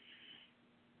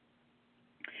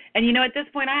 And, at this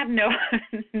point, I have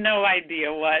no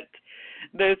idea what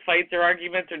those fights or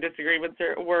arguments or disagreements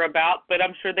were about, but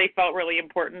I'm sure they felt really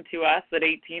important to us at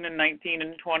 18 and 19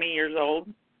 and 20 years old.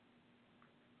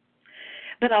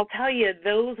 But I'll tell you,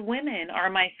 those women are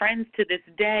my friends to this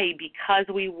day because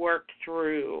we worked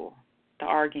through the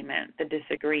argument, the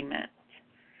disagreement.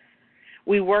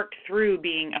 We worked through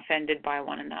being offended by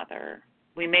one another.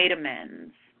 We made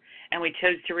amends, and we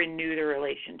chose to renew the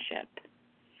relationship.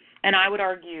 And I would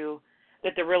argue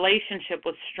that the relationship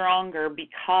was stronger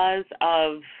because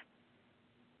of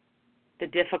the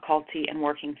difficulty in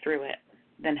working through it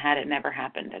than had it never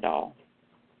happened at all.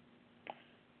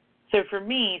 So for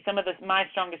me, some of my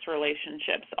strongest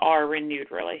relationships are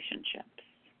renewed relationships.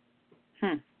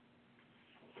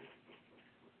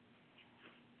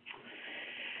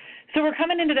 So we're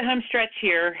coming into the home stretch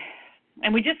here,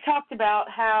 and we just talked about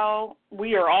how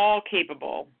we are all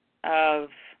capable of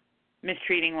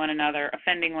mistreating one another,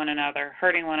 offending one another,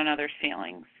 hurting one another's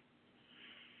feelings.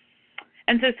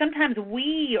 And so sometimes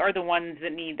we are the ones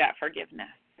that need that forgiveness.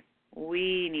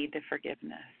 We need the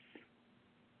forgiveness.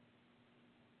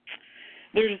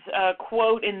 There's a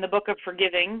quote in the Book of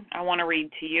Forgiving I want to read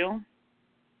to you.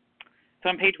 So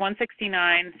on page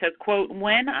 169, it says, quote,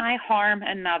 "When I harm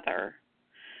another,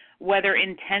 whether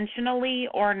intentionally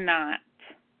or not,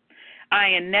 I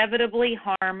inevitably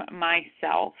harm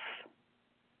myself.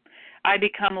 I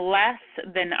become less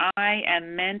than I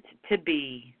am meant to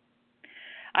be.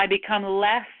 I become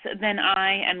less than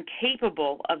I am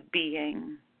capable of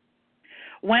being.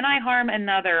 When I harm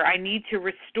another, I need to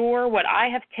restore what I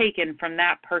have taken from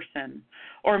that person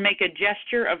or make a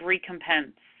gesture of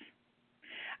recompense.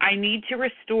 I need to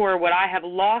restore what I have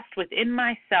lost within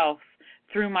myself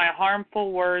through my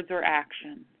harmful words or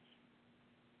actions."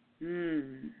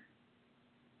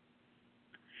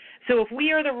 So if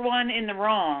we are the one in the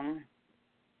wrong,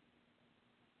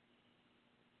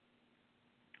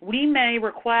 we may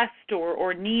request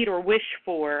or need or wish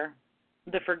for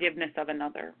the forgiveness of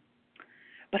another.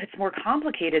 But it's more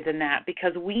complicated than that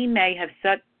because we may have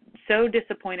so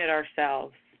disappointed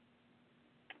ourselves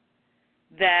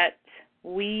that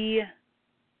we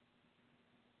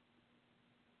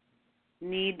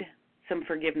need some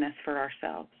forgiveness for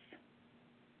ourselves.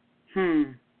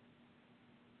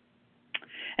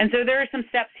 And so there are some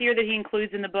steps here that he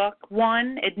includes in the book.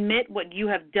 1, admit what you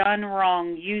have done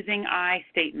wrong using I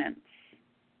statements.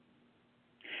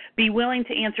 Be willing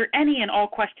to answer any and all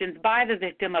questions by the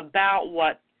victim about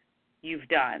what you've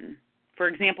done. For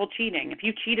example, cheating. If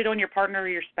you cheated on your partner or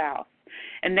your spouse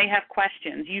and they have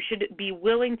questions, you should be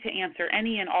willing to answer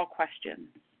any and all questions.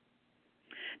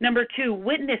 Number 2,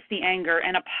 witness the anger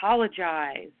and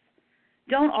apologize.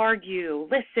 Don't argue.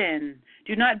 Listen.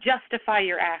 Do not justify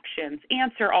your actions.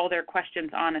 Answer all their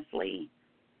questions honestly.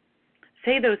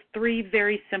 Say those 3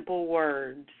 very simple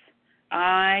words.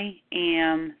 I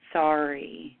am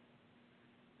sorry.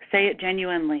 Say it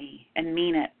genuinely and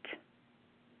mean it.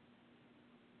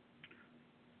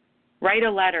 Write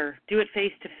a letter. Do it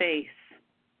face to face.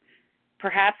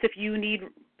 Perhaps if you need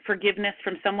forgiveness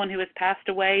from someone who has passed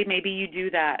away, maybe you do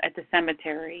that at the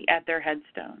cemetery, at their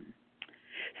headstone.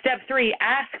 Step 3,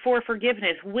 ask for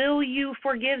forgiveness. Will you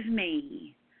forgive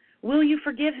me? Will you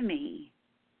forgive me?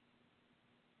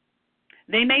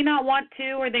 They may not want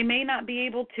to or they may not be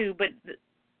able to, but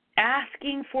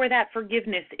asking for that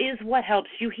forgiveness is what helps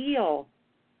you heal.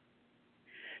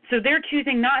 So they're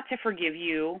choosing not to forgive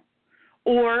you,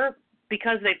 or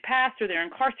because they've passed or they're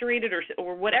incarcerated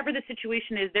or whatever the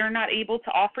situation is, they're not able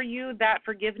to offer you that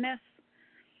forgiveness.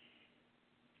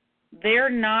 Their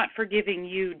not forgiving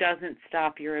you doesn't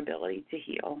stop your ability to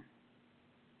heal.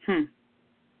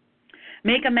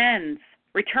 Make amends.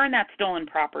 Return that stolen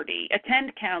property.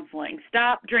 Attend counseling.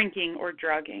 Stop drinking or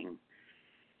drugging.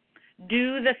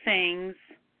 Do the things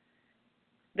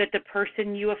that the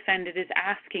person you offended is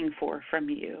asking for from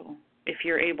you, if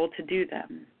you're able to do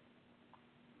them.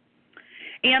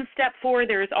 And step 4,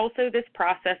 there is also this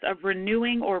process of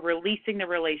renewing or releasing the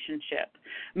relationship,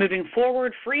 moving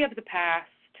forward free of the past,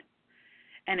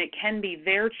 and it can be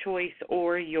their choice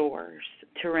or yours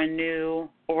to renew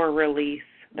or release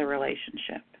the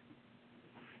relationship.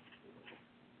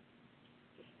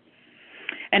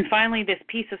 And finally, this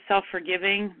piece of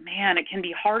self-forgiving, man, it can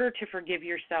be harder to forgive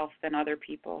yourself than other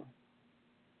people.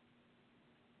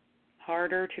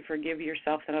 Harder to forgive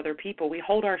yourself than other people. We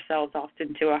hold ourselves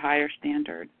often to a higher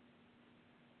standard.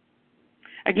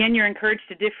 Again, you're encouraged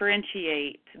to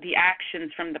differentiate the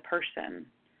actions from the person.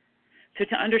 So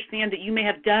to understand that you may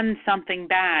have done something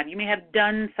bad, you may have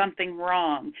done something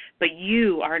wrong, but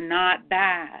you are not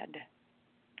bad.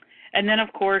 And then,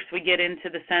 of course, we get into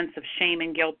the sense of shame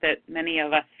and guilt that many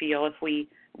of us feel if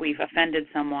we've offended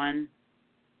someone.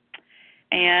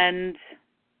 And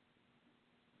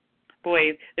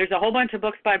boy, there's a whole bunch of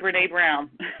books by Brené Brown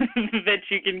that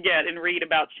you can get and read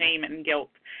about shame and guilt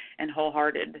and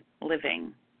wholehearted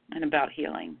living and about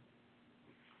healing.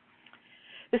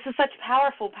 This is such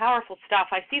powerful, powerful stuff.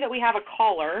 I see that we have a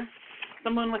caller,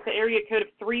 someone with the area code of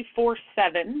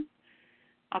 347.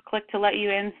 I'll click to let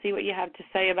you in, see what you have to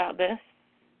say about this.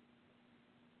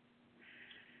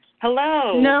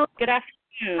 Hello. No. Good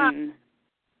afternoon.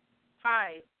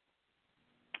 Hi.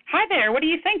 Hi there. What are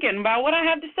you thinking about what I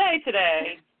have to say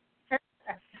today?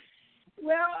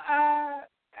 Well,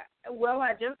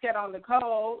 I just got on the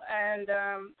call, and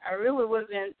I really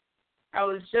wasn't. I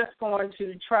was just going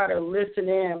to try to listen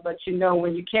in, but you know,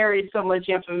 when you carry so much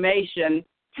information,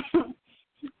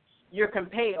 you're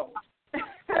compelled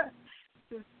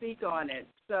to speak on it.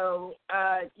 So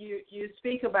you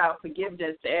speak about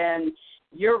forgiveness, and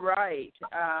you're right.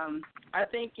 I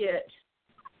think it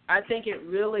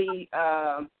really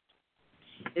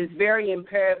is very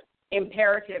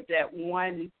imperative that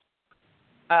one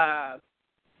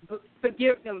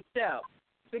forgive themselves.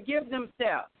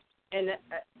 And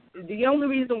the only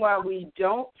reason why we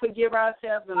don't forgive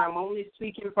ourselves, and I'm only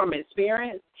speaking from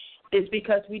experience, is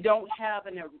because we don't have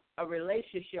a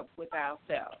relationship with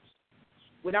ourselves.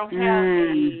 We don't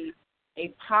have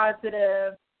a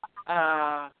positive,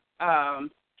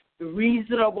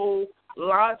 reasonable,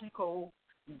 logical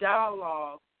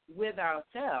dialogue with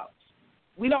ourselves.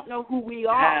 We don't know who we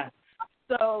are.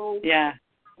 So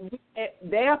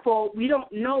therefore, we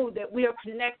don't know that we are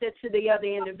connected to the other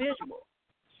individual.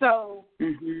 So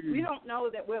we don't know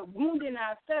that we're wounding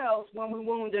ourselves when we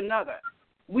wound another.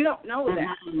 We don't know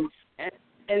that.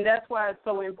 And that's why it's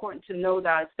so important to know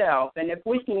thyself. And if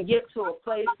we can get to a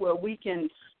place where we can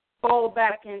fall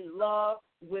back in love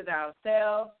with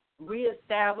ourselves,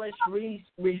 reestablish,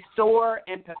 restore,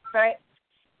 and perfect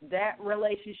that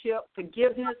relationship,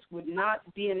 forgiveness would not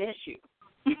be an issue.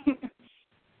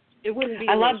 It wouldn't be.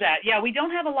 I love that. Yeah, we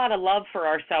don't have a lot of love for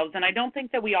ourselves, and I don't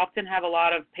think that we often have a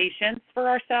lot of patience for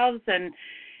ourselves. And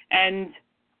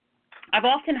I've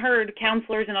often heard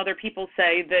counselors and other people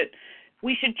say that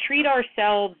we should treat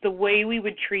ourselves the way we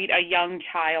would treat a young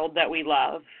child that we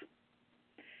love.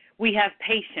 We have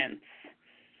patience.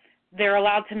 They're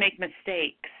allowed to make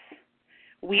mistakes.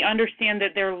 We understand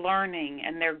that they're learning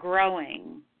and they're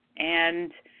growing,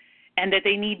 and that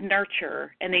they need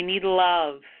nurture and they need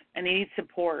love and they need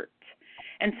support.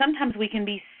 And sometimes we can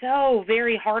be so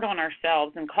very hard on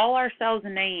ourselves and call ourselves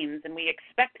names, and we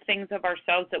expect things of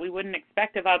ourselves that we wouldn't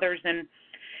expect of others.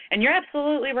 And you're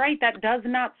absolutely right. That does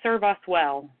not serve us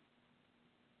well.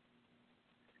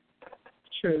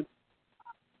 True.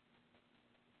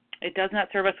 It does not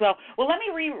serve us well. Well, let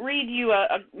me read you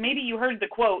maybe you heard the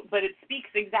quote, but it speaks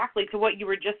exactly to what you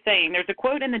were just saying. There's a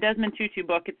quote in the Desmond Tutu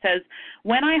book. It says,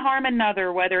 "When I harm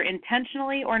another, whether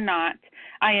intentionally or not,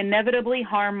 I inevitably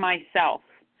harm myself.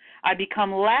 I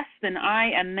become less than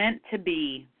I am meant to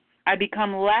be. I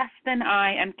become less than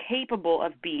I am capable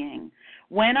of being.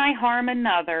 When I harm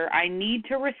another, I need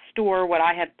to restore what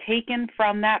I have taken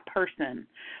from that person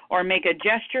or make a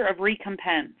gesture of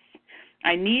recompense.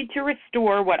 I need to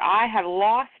restore what I have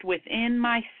lost within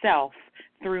myself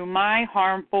through my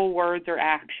harmful words or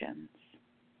actions."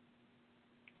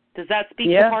 Does that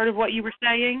speak to part of what you were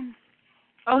saying?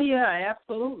 Oh, yeah,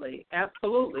 absolutely,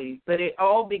 absolutely. But it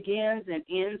all begins and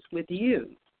ends with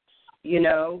you. You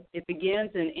know, it begins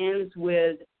and ends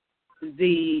with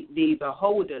the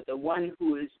beholder, the one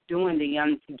who is doing the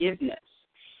unforgiveness.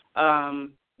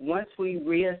 Once we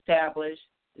reestablish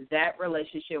that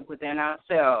relationship within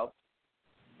ourselves,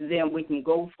 then we can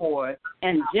go forward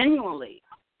and genuinely,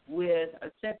 with a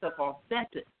sense of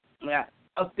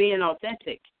being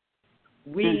authentic,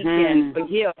 we can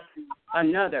forgive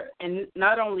another. And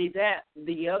not only that,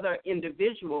 the other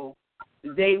individual,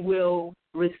 they will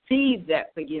receive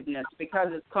that forgiveness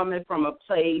because it's coming from a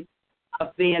place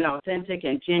of being authentic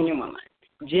and genuine,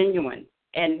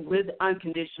 and with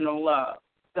unconditional love.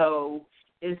 So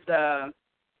it's a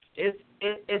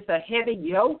heavy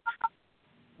yoke,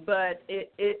 but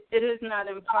it is not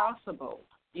impossible.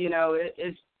 You know,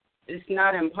 it's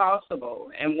not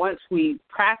impossible. And once we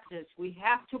practice, we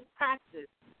have to practice.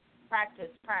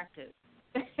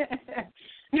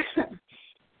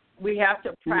 We have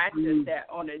to practice that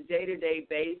on a day-to-day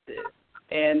basis,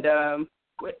 and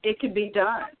it can be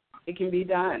done. It can be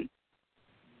done.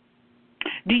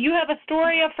 Do you have a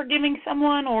story of forgiving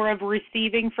someone or of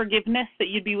receiving forgiveness that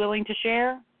you'd be willing to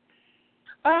share?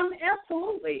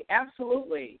 Absolutely.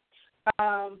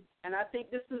 And I think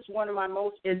this is one of my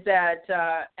most, is that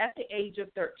at the age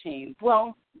of 13,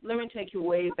 well, let me take you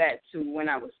way back to when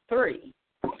I was 3.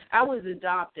 I was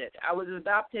adopted. I was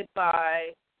adopted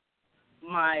by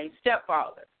my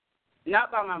stepfather,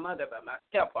 not by my mother, but my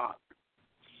stepfather.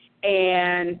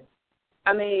 And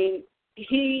I mean,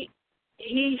 he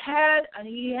had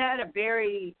a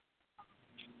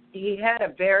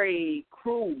very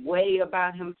cruel way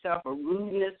about himself, a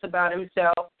rudeness about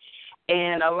himself,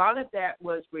 and a lot of that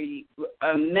was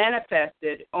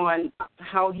manifested on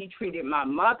how he treated my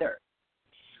mother.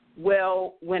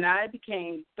 Well, when I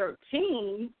became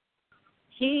 13,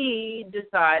 he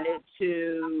decided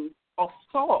to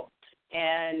assault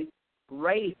and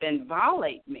rape and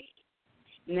violate me.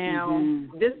 Now,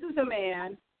 this is a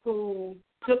man who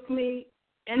took me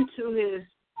into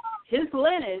his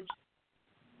lineage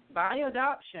by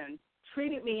adoption,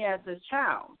 treated me as a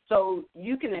child. So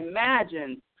you can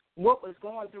imagine what was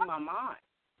going through my mind.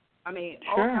 I mean,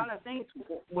 all kind of things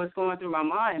was going through my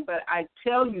mind. But I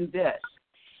tell you this,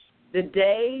 the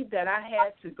day that I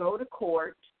had to go to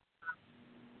court,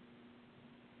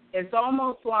 it's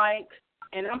almost like,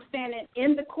 and I'm standing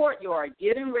in the courtyard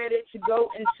getting ready to go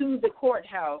into the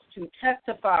courthouse to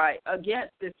testify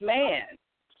against this man.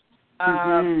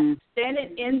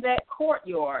 Standing in that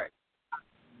courtyard,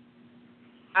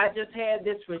 I just had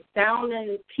this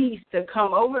resounding peace to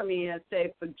come over me and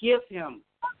say, forgive him,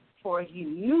 for he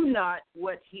knew not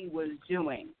what he was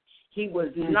doing. He was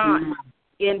not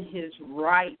in his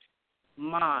right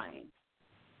mind.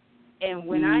 And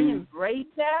when I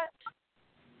embraced that,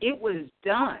 it was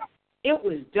done. It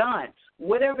was done.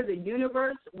 Whatever the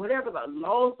universe, whatever the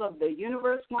laws of the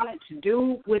universe wanted to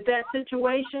do with that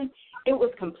situation, it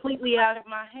was completely out of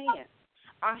my hands.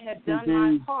 I had done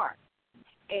my part.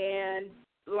 And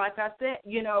like I said,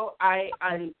 you know,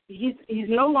 he's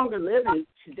no longer living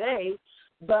today,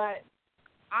 but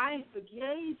I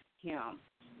forgave him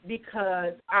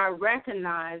because I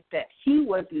recognized that he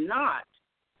was not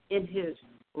in his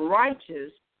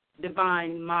righteous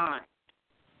divine mind.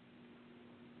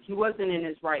 He wasn't in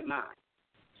his right mind.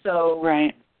 So,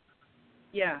 right.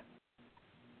 Yeah.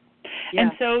 Yeah.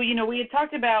 And so, we had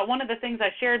talked about one of the things I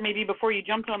shared maybe before you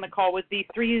jumped on the call was these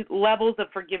 3 levels of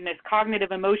forgiveness: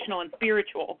 cognitive, emotional, and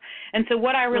spiritual. And so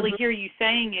what I really hear you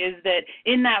saying is that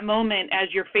in that moment, as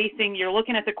you're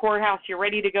looking at the courthouse, you're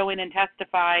ready to go in and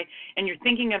testify, and you're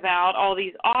thinking about all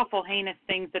these awful, heinous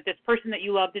things that this person that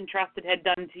you loved and trusted had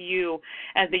done to you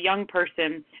as a young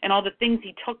person, and all the things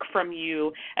he took from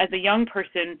you as a young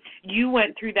person, you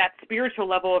went through that spiritual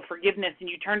level of forgiveness, and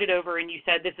you turned it over and you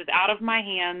said, this is out of my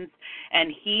hands,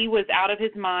 and he was out of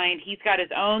his mind. He's got his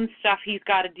own stuff he's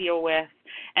got to deal with,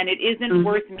 and it isn't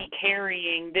worth me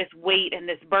carrying this weight and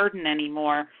this burden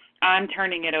anymore. I'm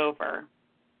turning it over.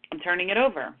 I'm turning it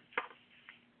over.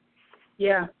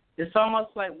 Yeah, it's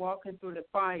almost like walking through the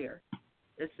fire.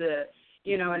 It's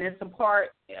and it's a part,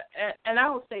 and I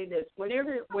will say this,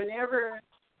 whenever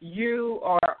you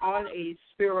are on a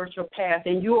spiritual path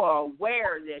and you are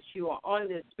aware that you are on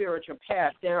this spiritual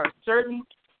path, there are certain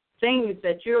things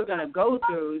that you're going to go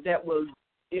through that will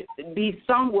be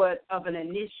somewhat of an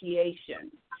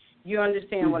initiation. You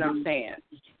understand what I'm saying?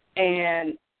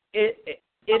 And it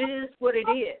is what it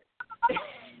is.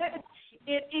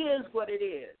 It is what it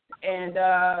is. And,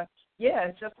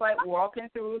 it's just like walking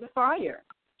through the fire.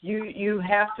 You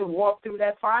have to walk through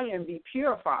that fire and be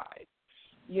purified,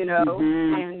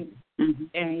 and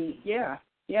yeah.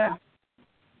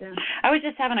 I was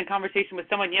just having a conversation with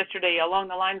someone yesterday along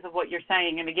the lines of what you're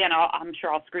saying, and again, I'm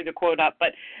sure I'll screw the quote up,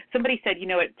 but somebody said,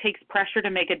 it takes pressure to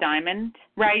make a diamond,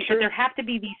 right? Sure. But there have to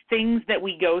be these things that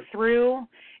we go through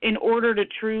in order to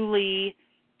truly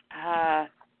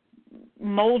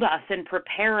mold us and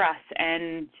prepare us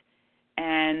and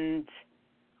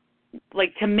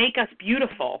like to make us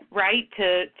beautiful, right?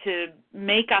 To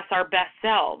make us our best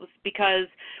selves, because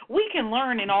we can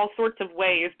learn in all sorts of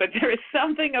ways, but there is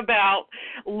something about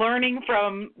learning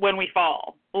from when we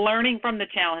fall, learning from the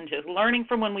challenges, learning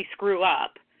from when we screw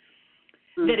up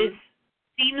that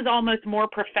seems almost more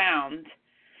profound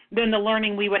than the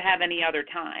learning we would have any other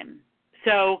time.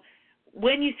 So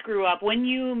when you screw up, when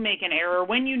you make an error,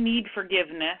 when you need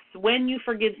forgiveness, when you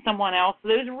forgive someone else,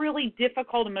 those really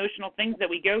difficult emotional things that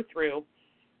we go through,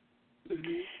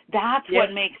 that's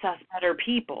what makes us better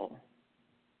people.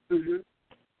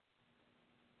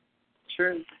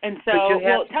 True. And so,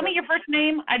 tell me your first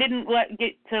name. I didn't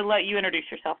get to let you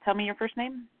introduce yourself. Tell me your first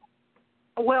name.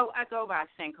 Well, I go by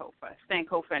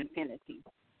Sankofa Infinity.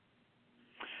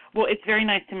 Well, it's very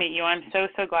nice to meet you. I'm so,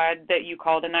 so glad that you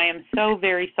called, and I am so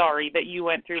very sorry that you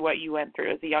went through what you went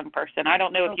through as a young person. I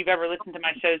don't know if you've ever listened to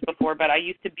my shows before, but I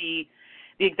used to be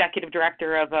the executive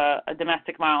director of a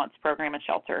domestic violence program at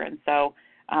Shelter, and so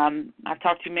I've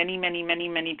talked to many, many, many,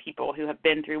 many people who have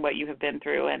been through what you have been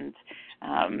through, and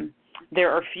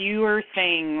there are few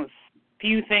things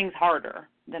harder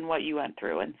than what you went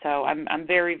through, and so I'm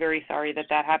very, very sorry that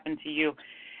happened to you.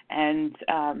 And,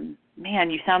 man,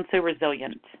 you sound so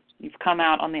resilient. You've come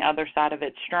out on the other side of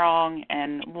it strong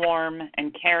and warm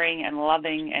and caring and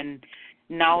loving and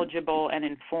knowledgeable and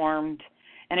informed.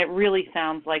 And it really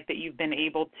sounds like that you've been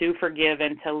able to forgive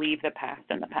and to leave the past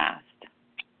in the past.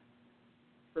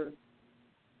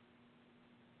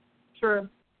 True.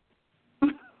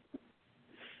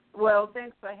 Well,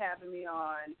 thanks for having me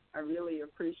on. I really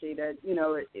appreciate it.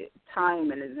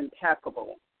 Time is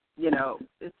impeccable.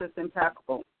 It's just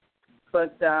impeccable.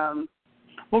 But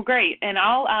well, great, and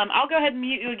I'll go ahead and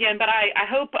mute you again. But I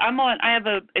hope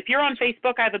if you're on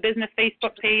Facebook, I have a business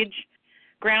Facebook page,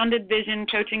 Grounded Vision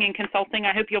Coaching and Consulting.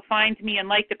 I hope you'll find me and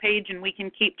like the page, and we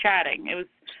can keep chatting. It was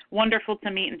wonderful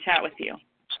to meet and chat with you.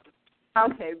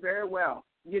 Okay, very well.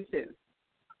 You too.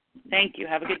 Thank you.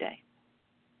 Have a good day.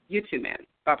 You too, man.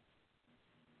 Bye.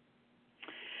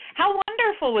 How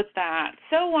wonderful was that?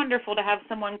 So wonderful to have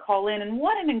someone call in, and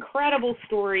what an incredible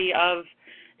story of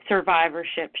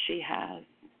survivorship she has.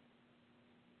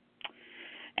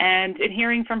 And in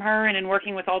hearing from her and in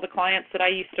working with all the clients that I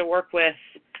used to work with,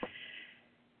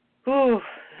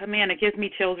 man, it gives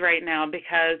me chills right now,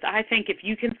 because I think if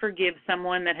you can forgive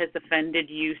someone that has offended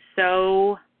you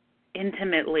so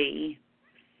intimately,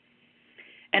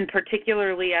 and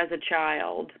particularly as a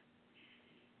child,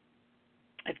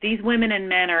 if these women and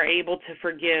men are able to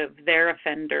forgive their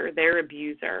offender, their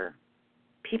abuser,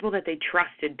 people that they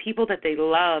trusted, people that they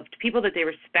loved, people that they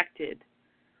respected,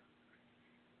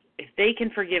 if they can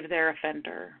forgive their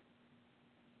offender,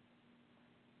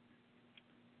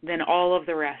 then all of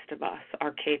the rest of us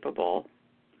are capable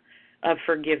of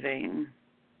forgiving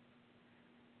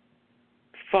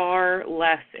far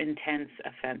less intense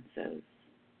offenses.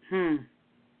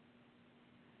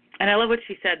 And I love what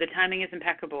she said. The timing is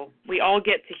impeccable. We all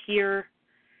get to hear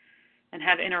and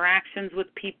have interactions with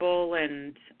people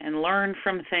and learn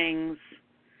from things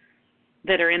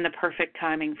that are in the perfect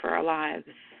timing for our lives.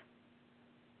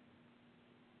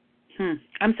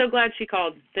 I'm so glad she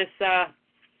called.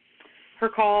 Her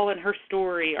call and her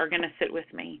story are going to sit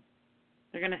with me.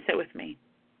 They're going to sit with me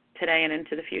today and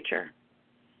into the future.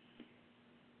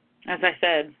 As I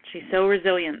said, she's so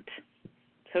resilient,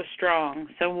 so strong,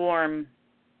 so warm,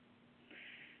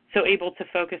 so able to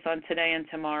focus on today and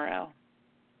tomorrow.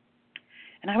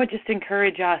 And I would just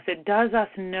encourage us, it does us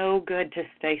no good to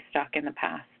stay stuck in the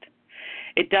past.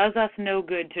 It does us no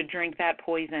good to drink that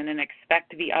poison and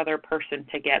expect the other person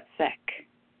to get sick.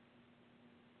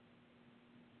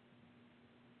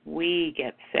 We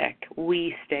get sick.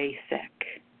 We stay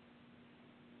sick.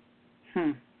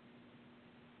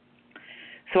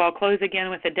 So I'll close again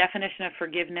with the definition of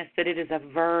forgiveness, that it is a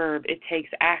verb. It takes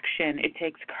action. It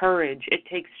takes courage. It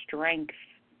takes strength.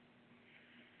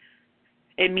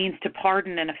 It means to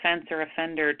pardon an offense or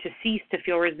offender, to cease to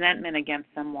feel resentment against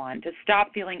someone, to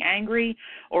stop feeling angry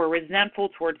or resentful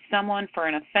towards someone for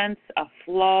an offense, a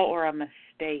flaw, or a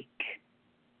mistake.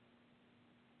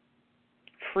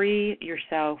 Free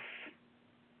yourself.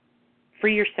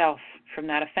 Free yourself from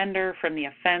that offender, from the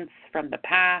offense, from the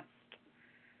past.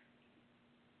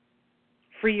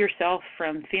 Free yourself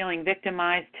from feeling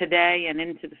victimized today and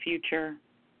into the future.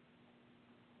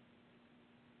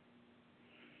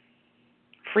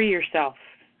 Free yourself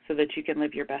so that you can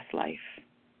live your best life.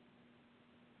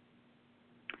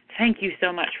 Thank you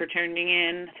so much for tuning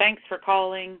in. Thanks for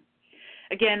calling.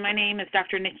 Again, my name is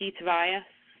Dr. Nikki Tobias.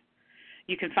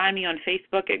 You can find me on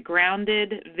Facebook at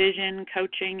Grounded Vision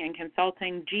Coaching and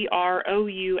Consulting,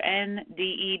 GROUNDED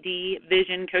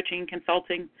Vision Coaching and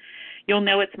Consulting. You'll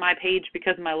know it's my page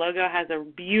because my logo has a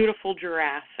beautiful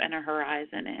giraffe and a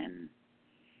horizon in.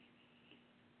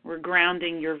 We're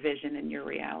grounding your vision and your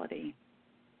reality.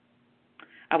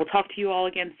 I will talk to you all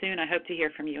again soon. I hope to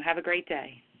hear from you. Have a great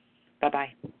day.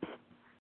 Bye-bye.